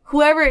that.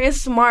 Whoever is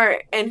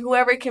smart and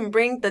whoever can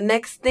bring the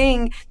next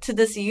thing to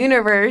this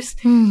universe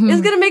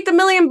is going to make the $1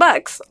 million,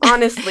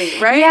 honestly,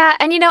 right? Yeah.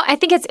 And, I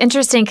think it's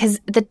interesting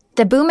because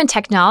the boom in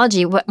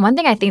technology, one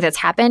thing I think that's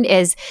happened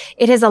is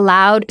it has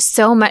allowed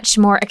so much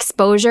more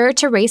exposure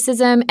to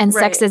racism and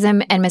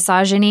sexism and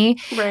misogyny.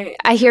 Right.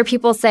 I hear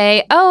people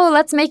say, oh,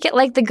 let's make it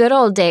like the good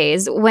old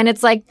days, when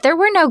it's like there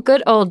were no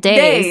good old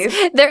days.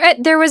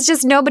 There was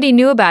just nobody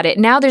knew about it.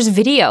 Now there's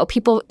video.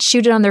 People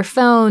shoot it on their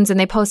phones and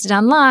they post it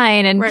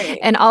online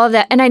and all of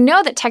that. And I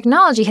know that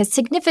technology has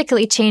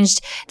significantly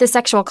changed the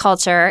sexual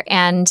culture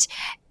and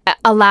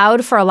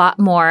allowed for a lot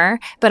more,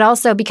 but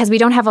also because we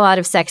don't have a lot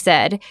of sex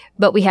ed,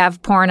 but we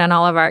have porn on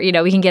all of our,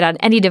 we can get on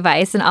any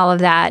device and all of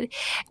that.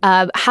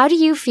 How do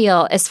you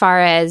feel as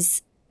far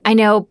as, I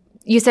know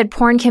you said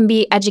porn can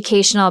be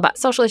educational about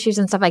social issues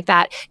and stuff like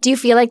that. Do you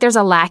feel like there's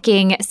a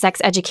lacking sex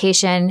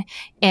education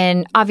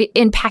in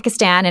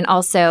Pakistan and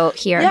also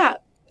here? Yeah.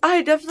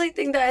 I definitely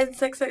think that in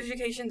sex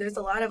education, there's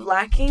a lot of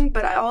lacking,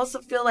 but I also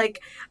feel like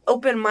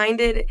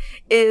open-minded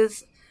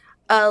is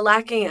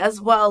lacking as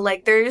well.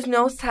 Like, there is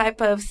no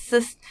type of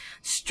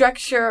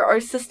structure or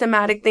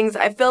systematic things.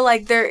 I feel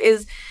like there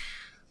is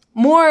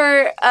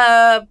more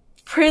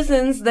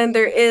prisons than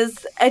there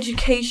is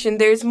education.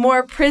 There's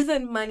more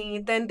prison money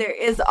than there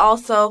is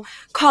also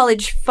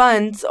college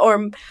funds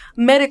or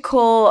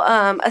medical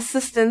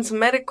assistance,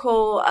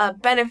 medical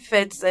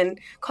benefits, and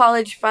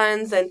college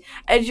funds and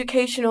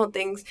educational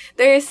things.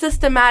 There is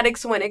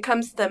systematics when it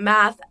comes to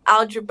math,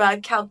 algebra,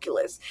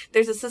 calculus.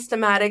 There's a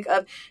systematic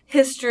of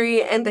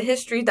history and the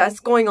history that's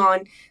going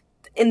on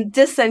in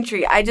this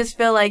century. I just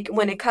feel like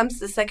when it comes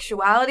to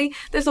sexuality,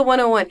 there's a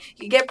 101.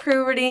 You get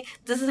puberty.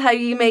 This is how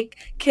you make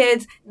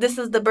kids. This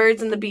is the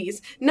birds and the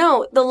bees.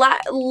 No, the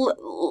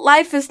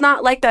life is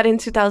not like that in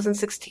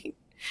 2016.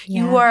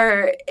 Yeah. You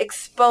are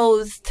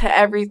exposed to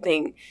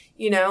everything.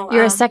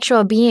 You're a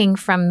sexual being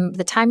from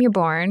the time you're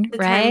born,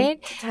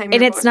 right? time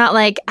and it's not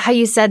like how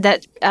you said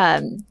that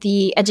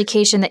the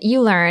education that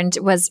you learned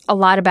was a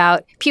lot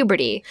about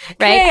puberty,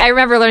 right? I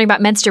remember learning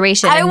about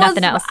menstruation and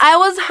nothing else. I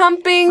was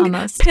humping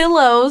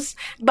pillows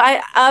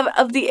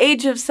of the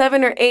age of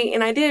 7 or 8,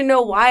 and I didn't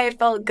know why it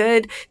felt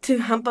good to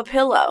hump a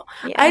pillow.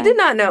 Yeah. I did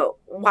not know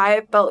why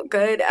it felt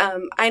good.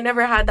 I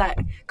never had that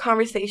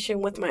conversation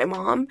with my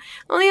mom.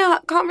 Only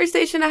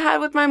conversation I had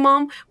with my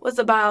mom was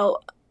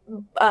about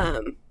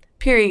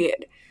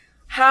period.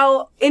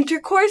 How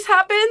intercourse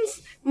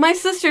happens, my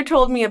sister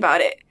told me about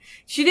it.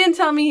 She didn't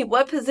tell me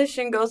what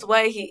position goes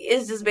what. He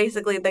is just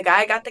basically the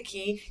guy got the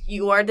key,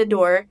 you are the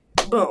door,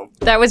 boom.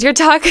 That was your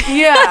talk?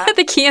 Yeah.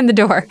 The key in the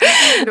door.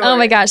 Oh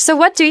my gosh. So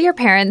what do your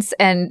parents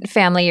and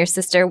family, your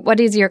sister, what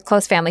does your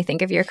close family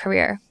think of your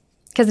career?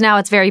 Because now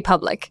it's very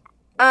public.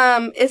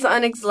 It's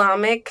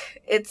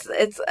un-Islamic. It's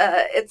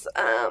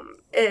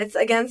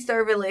against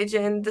our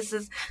religion. This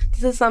is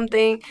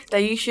something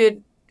that you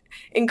should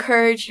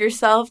encourage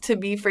yourself to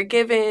be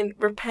forgiven,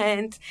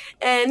 repent,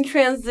 and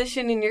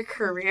transition in your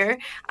career.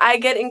 I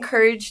get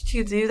encouraged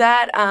to do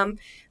that.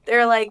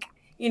 They're like,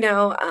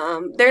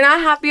 they're not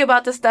happy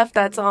about the stuff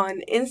that's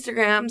on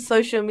Instagram,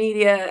 social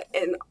media,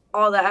 and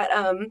all that.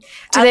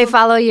 Do they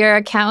follow your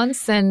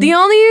accounts? And the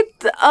only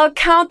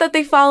account that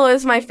they follow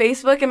is my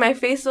Facebook, and my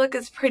Facebook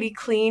is pretty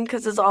clean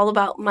because it's all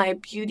about my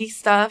beauty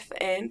stuff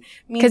and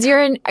me. Because you're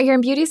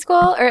in beauty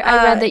school, or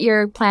I read that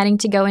you're planning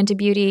to go into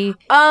beauty.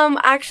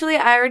 Actually,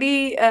 I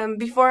already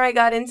before I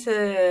got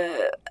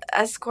into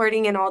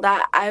escorting and all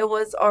that, I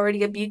was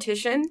already a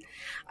beautician.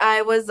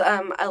 I was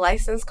a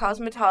licensed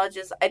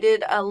cosmetologist. I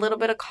did a little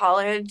bit of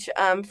college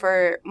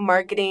for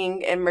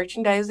marketing and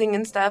merchandising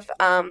and stuff.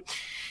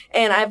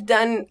 And I've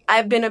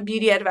been a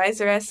beauty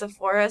advisor at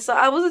Sephora. So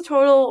I was a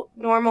total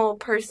normal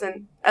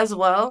person as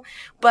well.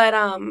 But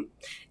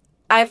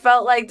I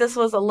felt like this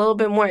was a little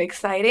bit more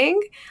exciting.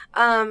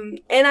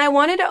 And I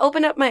wanted to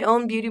open up my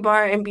own beauty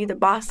bar and be the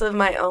boss of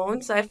my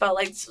own. So I felt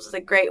like this was a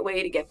great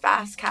way to get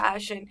fast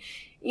cash and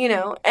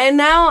and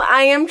now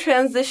I am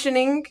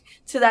transitioning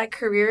to that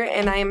career,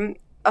 and I'm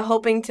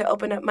hoping to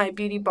open up my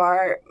beauty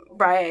bar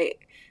by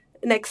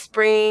next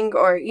spring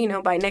or,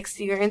 by next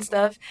year and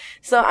stuff.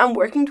 So I'm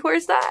working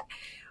towards that.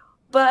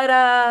 But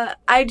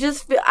I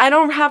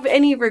don't have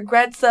any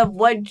regrets of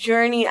what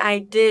journey I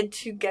did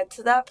to get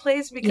to that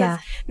place, because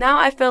now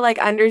I feel like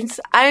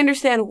I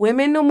understand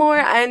women no more.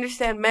 I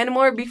understand men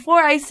more.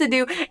 Before I used to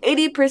do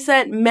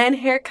 80% men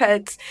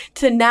haircuts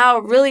to now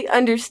really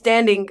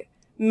understanding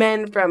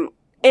men from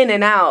in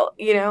and out,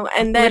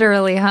 and then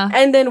literally, huh?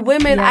 And then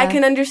women, I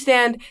can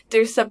understand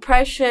their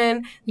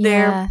suppression,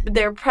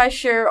 their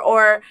pressure,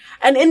 or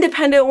an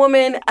independent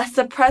woman, a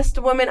suppressed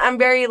woman. I'm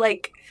very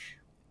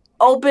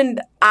open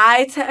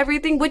eye to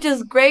everything, which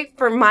is great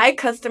for my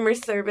customer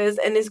service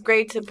and is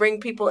great to bring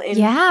people in.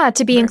 Yeah,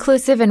 to be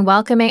inclusive and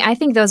welcoming. I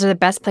think those are the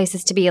best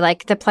places to be.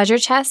 Like the Pleasure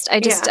Chest. I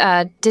just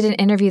did an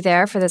interview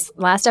there for this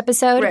last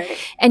episode. Right.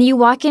 And you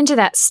walk into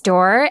that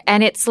store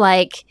and it's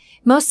like,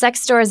 most sex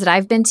stores that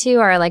I've been to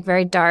are like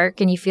very dark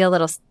and you feel a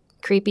little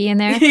creepy in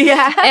there.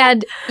 Yeah.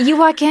 And you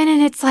walk in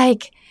and it's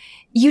like,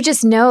 you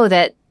just know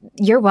that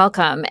you're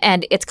welcome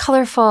and it's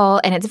colorful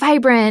and it's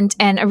vibrant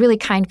and a really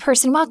kind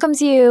person welcomes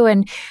you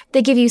and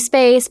they give you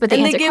space, but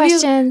they answer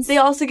questions. They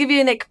also give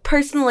you a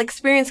personal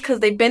experience because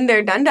they've been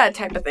there, done that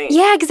type of thing.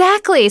 Yeah,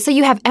 exactly. So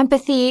you have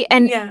empathy.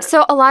 And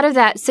so a lot of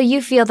that, so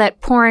you feel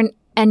that porn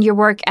and your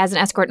work as an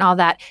escort and all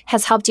that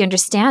has helped you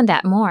understand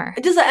that more.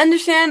 Just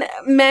understand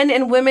men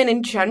and women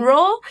in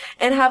general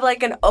and have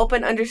an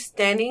open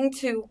understanding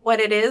to what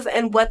it is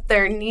and what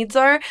their needs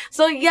are.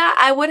 So yeah,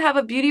 I would have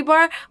a beauty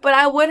bar, but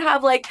I would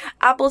have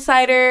apple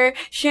cider,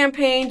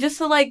 champagne, just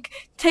to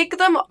take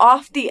them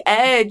off the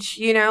edge,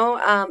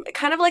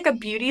 kind of like a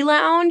beauty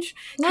lounge.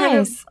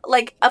 Nice.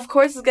 Kind of of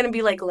course it's going to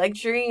be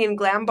luxury and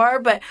glam bar,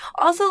 but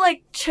also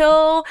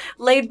chill,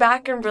 laid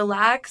back and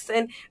relax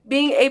and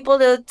being able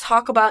to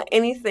talk about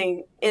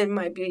anything in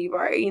my beauty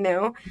bar,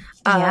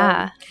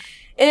 Yeah.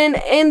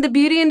 In the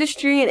beauty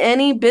industry, in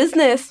any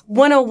business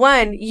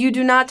 101, you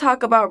do not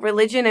talk about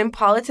religion and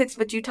politics,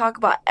 but you talk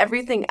about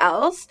everything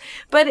else.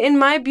 But in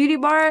my beauty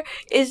bar,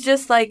 it's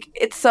just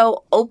it's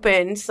so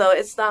open. So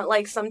it's not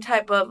some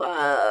type of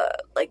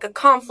a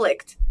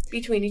conflict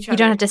between each other. You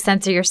don't have to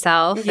censor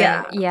yourself.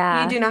 Yeah.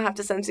 Yeah. You do not have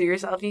to censor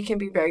yourself. You can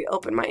be very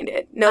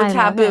open-minded. No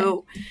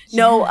taboo.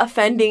 No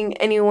offending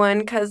anyone,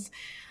 because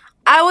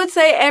I would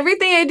say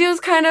everything I do is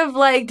kind of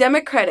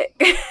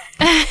democratic.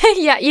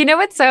 Yeah. You know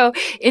what's so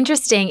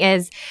interesting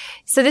is,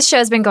 so this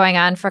show's been going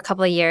on for a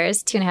couple of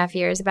years, 2.5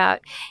 years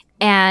about,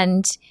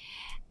 and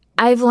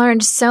I've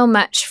learned so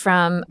much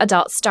from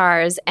adult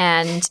stars,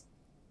 and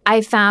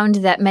I found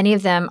that many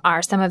of them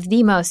are some of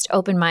the most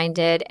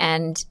open-minded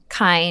and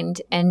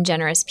kind and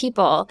generous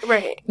people.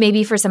 Right.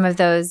 Maybe for some of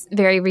those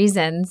very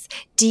reasons.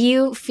 Do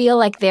you feel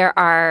like there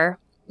are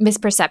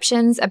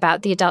misperceptions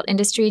about the adult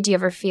industry? Do you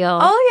ever feel?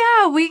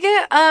 Oh yeah, we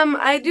get.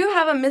 I do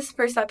have a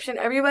misperception.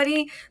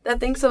 Everybody that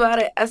thinks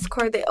about an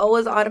escort, they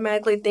always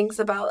automatically thinks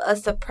about a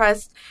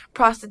suppressed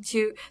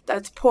prostitute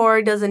that's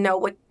poor, doesn't know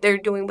what they're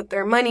doing with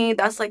their money.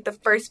 That's like the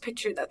first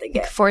picture that they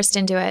get. Forced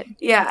into it.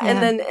 Yeah,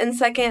 and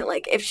second,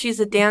 like if she's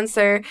a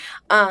dancer,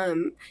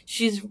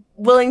 she's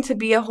willing to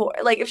be a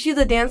whore. Like if she's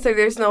a dancer,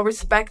 there's no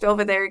respect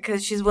over there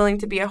because she's willing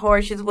to be a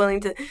whore. She's willing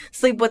to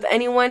sleep with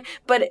anyone.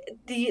 But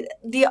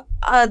the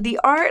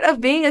art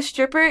of being a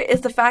stripper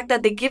is the fact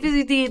that they give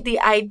you the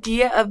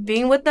idea of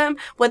being with them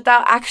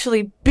without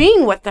actually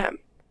being with them.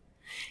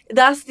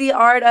 That's the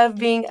art of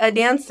being a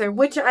dancer,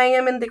 which I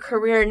am in the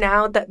career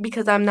now, that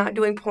because I'm not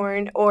doing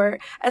porn or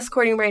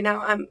escorting right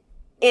now, I'm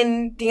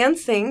in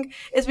dancing,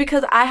 is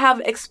because I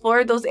have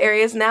explored those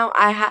areas now.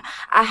 I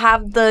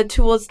have the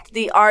tools,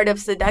 the art of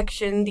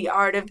seduction, the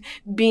art of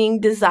being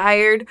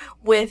desired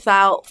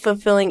without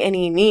fulfilling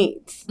any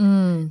needs.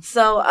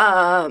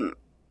 So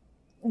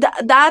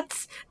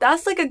that's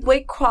like a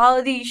great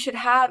quality you should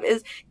have,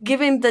 is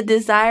giving the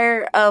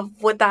desire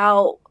of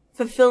without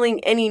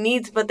fulfilling any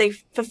needs, but they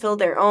fulfill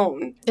their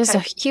own. There's a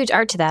huge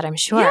art to that, I'm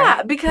sure.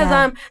 Yeah,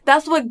 because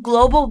that's what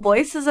Global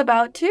Voice is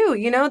about too.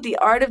 You know, the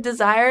art of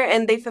desire,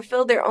 and they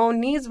fulfill their own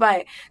needs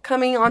by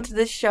coming onto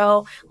this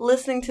show,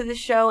 listening to the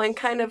show, and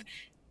kind of,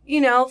 you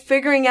know,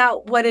 figuring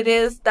out what it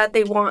is that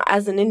they want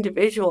as an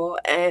individual.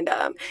 And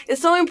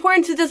it's so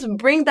important to just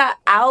bring that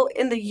out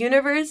in the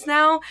universe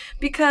now,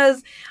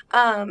 because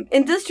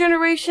in this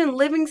generation,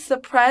 living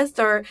suppressed,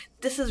 or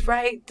this is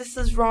right, this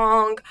is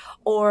wrong,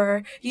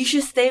 or you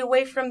should stay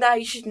away from that,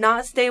 you should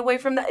not stay away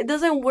from that, it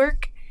doesn't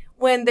work.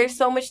 When there's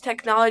so much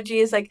technology,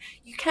 it's like,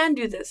 you can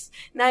do this.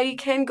 Now you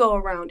can go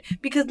around.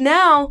 Because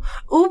now,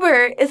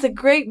 Uber is a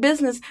great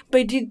business,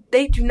 but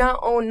they do not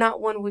own not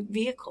one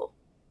vehicle.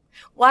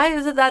 Why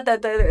is it that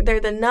they're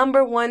the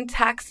number one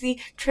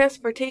taxi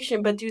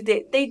transportation, but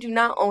they do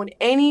not own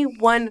any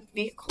one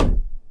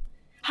vehicle?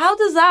 How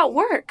does that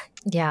work?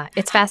 Yeah,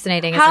 it's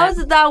fascinating. How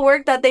does that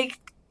work that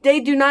they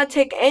do not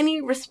take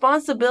any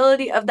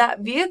responsibility of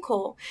that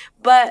vehicle,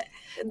 but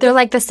they're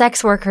like the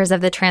sex workers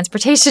of the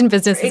transportation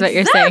business, is what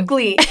you're saying.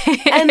 Exactly.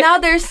 And now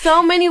there's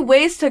so many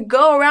ways to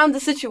go around the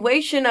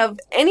situation of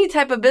any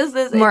type of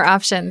business. More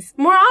options.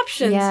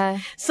 Yeah.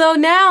 So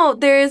now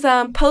there's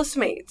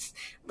Postmates.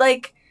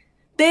 Like,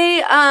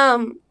 they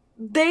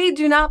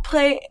do not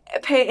pay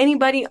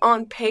anybody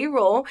on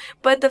payroll,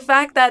 but the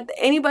fact that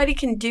anybody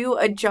can do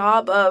a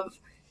job of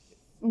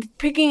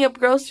picking up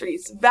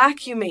groceries,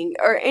 vacuuming,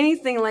 or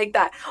anything like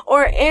that,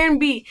 or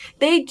Airbnb,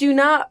 they do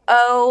not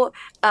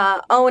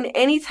own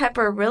any type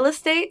of real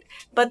estate,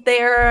 but they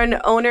are an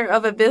owner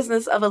of a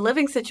business, of a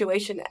living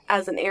situation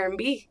as an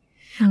Airbnb.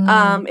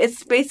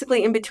 It's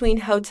basically in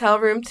between hotel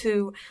room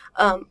to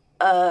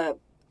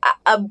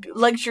a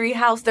luxury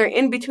house. They're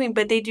in between,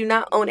 but they do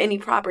not own any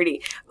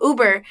property.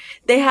 Uber,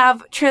 they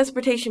have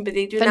transportation, but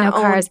they do not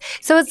own cars.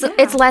 So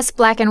it's less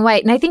black and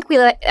white. And I think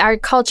our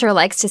culture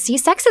likes to see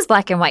sex as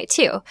black and white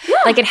too. Yeah.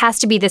 Like it has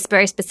to be this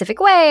very specific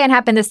way and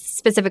happen this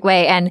specific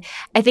way. And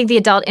I think the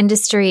adult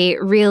industry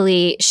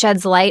really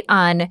sheds light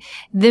on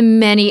the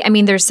many. I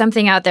mean, there's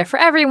something out there for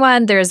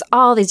everyone. There's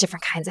all these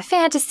different kinds of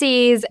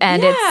fantasies,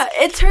 and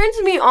it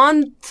turns me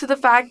on to the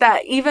fact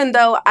that even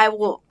though I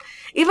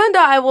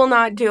will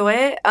not do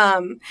it,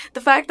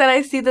 the fact that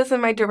I see this in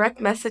my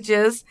direct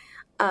messages,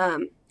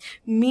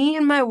 me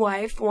and my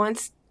wife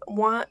want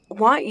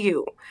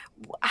you.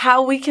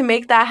 How we can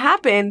make that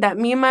happen, that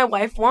me and my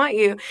wife want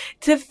you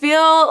to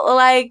feel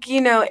like,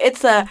 you know,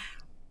 it's a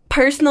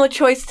personal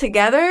choice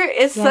together,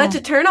 is such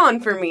a turn on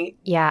for me.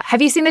 Yeah.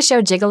 Have you seen the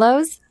show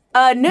Gigolos?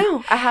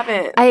 No, I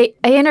haven't. I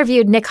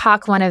interviewed Nick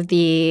Hawk,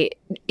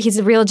 he's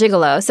a real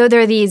gigolo. So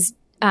there are these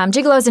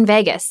gigolos in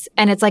Vegas,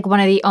 and it's like one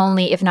of the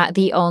only, if not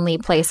the only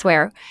place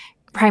where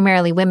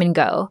primarily women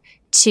go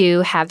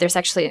to have their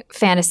sexual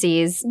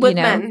fantasies,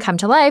 men. Come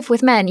to life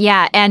with men.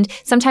 Yeah. And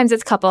sometimes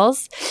it's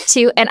couples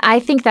too. And I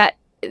think that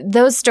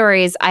those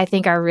stories, I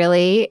think, are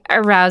really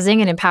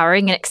arousing and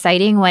empowering and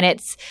exciting when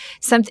it's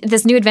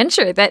this new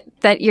adventure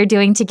that you're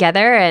doing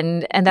together,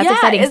 and that's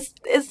exciting.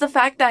 It's the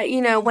fact that,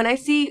 you know, when I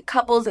see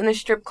couples in a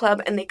strip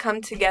club and they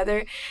come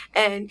together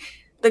and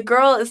the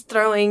girl is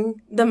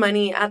throwing the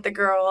money at the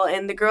girl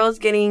and the girl's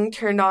getting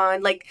turned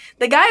on. Like,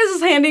 the guy is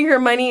just handing her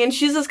money and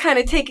she's just kind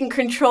of taking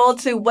control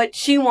to what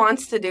she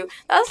wants to do.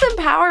 That's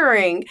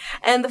empowering.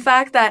 And the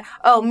fact that,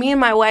 me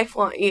and my wife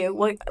want you.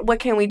 What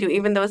can we do,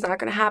 even though it's not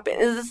going to happen?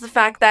 Is this the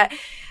fact that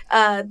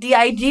the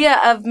idea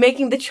of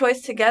making the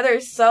choice together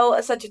is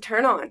such a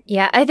turn on?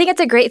 Yeah, I think it's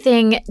a great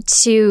thing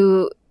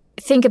to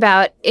think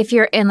about if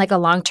you're in like a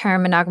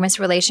long-term monogamous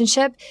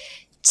relationship,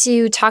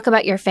 to talk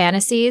about your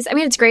fantasies. I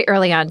mean, it's great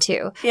early on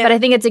too, but I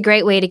think it's a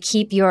great way to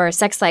keep your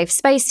sex life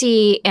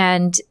spicy,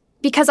 and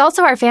because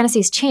also our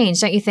fantasies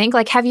change, don't you think?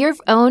 Like, have your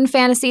own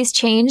fantasies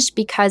changed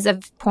because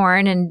of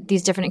porn and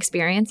these different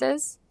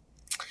experiences?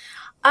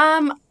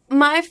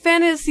 My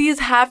fantasies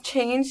have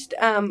changed.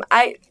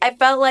 I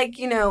felt like,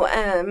 you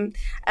know,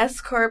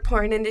 escort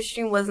porn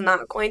industry was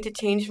not going to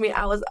change me.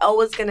 I was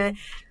always going to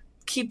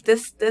keep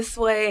this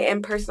way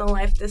and personal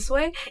life this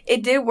way.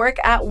 It did work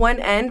at one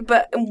end,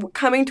 but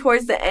coming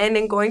towards the end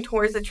and going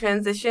towards the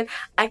transition,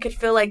 I could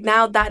feel like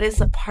now that is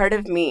a part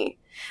of me.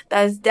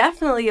 That is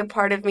definitely a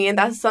part of me, and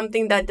that's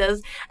something that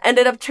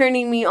ended up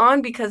turning me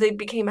on because it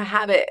became a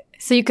habit.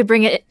 So you could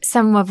bring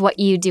some of what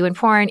you do in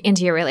porn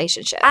into your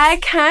relationship. I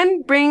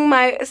can bring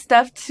my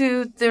stuff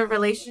to the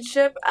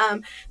relationship.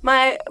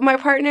 My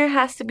partner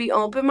has to be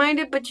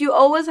open-minded, but you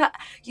always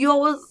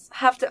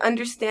have to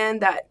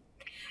understand that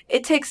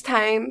it takes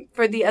time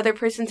for the other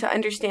person to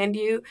understand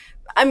you.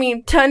 I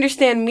mean, to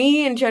understand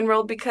me in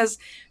general, because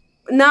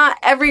not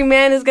every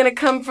man is going to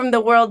come from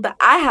the world that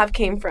I have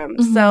came from.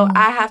 Mm-hmm. So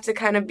I have to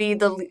kind of be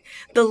the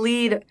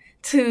lead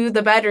to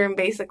the bedroom,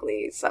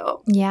 basically.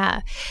 So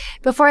yeah.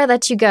 Before I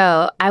let you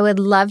go, I would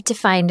love to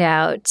find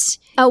out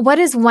what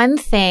is one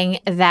thing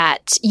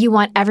that you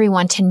want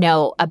everyone to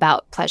know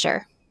about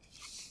pleasure?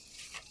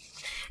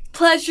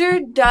 Pleasure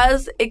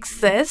does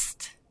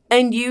exist,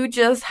 and you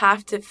just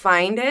have to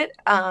find it.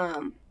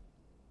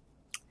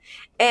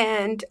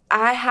 And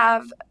I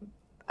have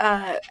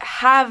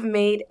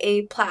made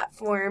a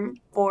platform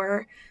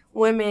for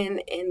women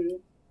in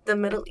the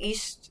Middle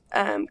East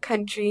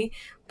country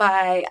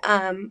by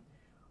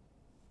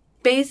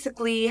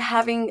basically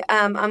having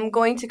I'm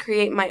going to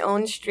create my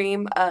own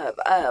stream of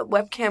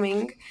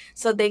webcamming,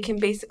 so they can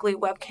basically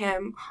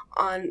webcam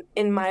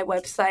in my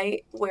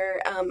website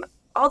where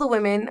all the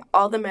women,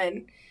 all the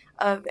men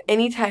of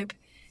any type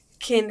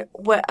can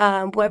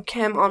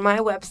webcam on my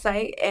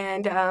website,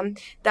 and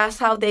that's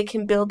how they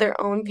can build their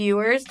own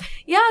viewers.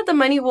 Yeah, the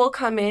money will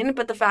come in,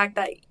 but the fact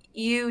that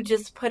you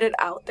just put it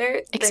out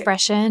there,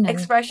 expression,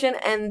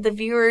 and the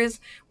viewers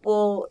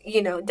will,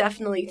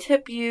 definitely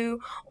tip you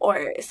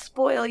or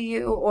spoil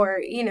you, or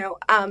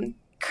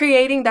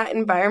creating that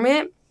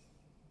environment,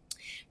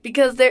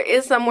 because there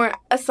is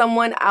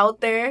someone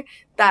out there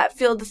that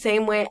feel the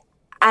same way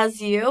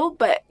as you,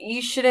 but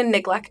you shouldn't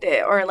neglect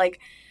it, or like,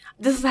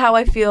 this is how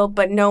I feel,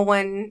 but no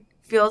one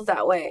feels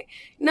that way.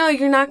 No,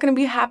 you're not going to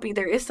be happy.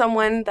 There is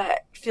someone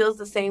that feels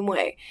the same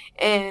way.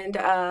 And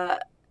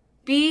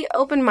be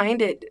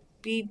open-minded.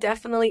 Be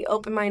definitely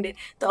open-minded.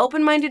 The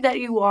open-minded that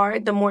you are,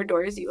 the more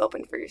doors you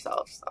open for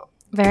yourself. So.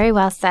 Very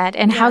well said.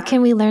 And how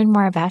can we learn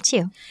more about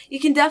you? You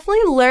can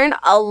definitely learn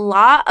a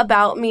lot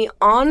about me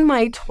on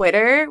my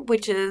Twitter,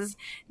 which is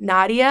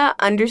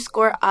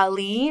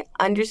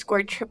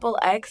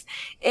Nadia_Ali_XXX.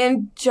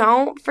 And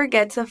don't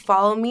forget to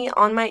follow me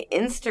on my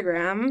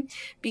Instagram,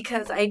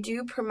 because I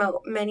do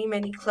promote many,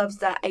 many clubs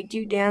that I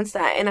do dance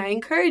at. And I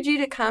encourage you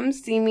to come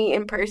see me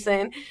in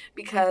person,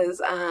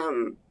 because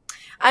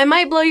I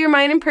might blow your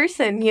mind in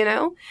person,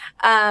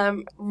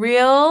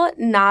 Real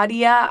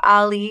Nadia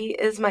Ali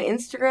is my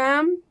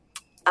Instagram.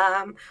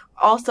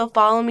 Also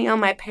follow me on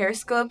my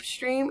Periscope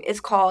stream.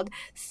 It's called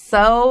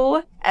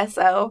S-O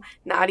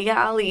Nadia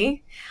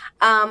Ali.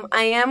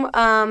 I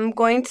am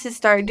going to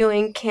start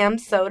doing Cam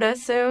Soda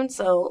soon,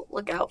 so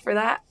look out for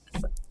that.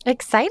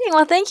 Exciting.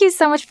 Well, thank you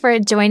so much for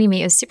joining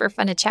me. It was super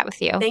fun to chat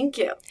with you. Thank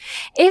you.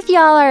 If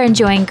y'all are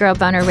enjoying Girl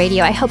Boner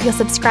Radio, I hope you'll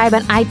subscribe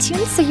on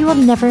iTunes so you will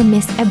never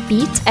miss a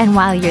beat. And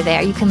while you're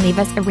there, you can leave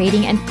us a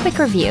rating and quick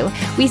review.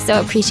 We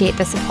so appreciate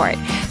the support.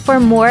 For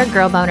more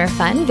Girl Boner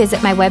fun,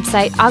 visit my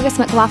website,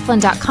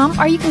 augustmclaughlin.com,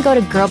 or you can go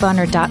to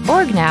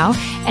girlboner.org now,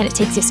 and it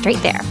takes you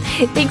straight there.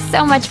 Thanks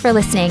so much for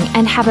listening,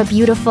 and have a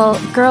beautiful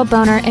Girl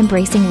Boner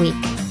embracing week.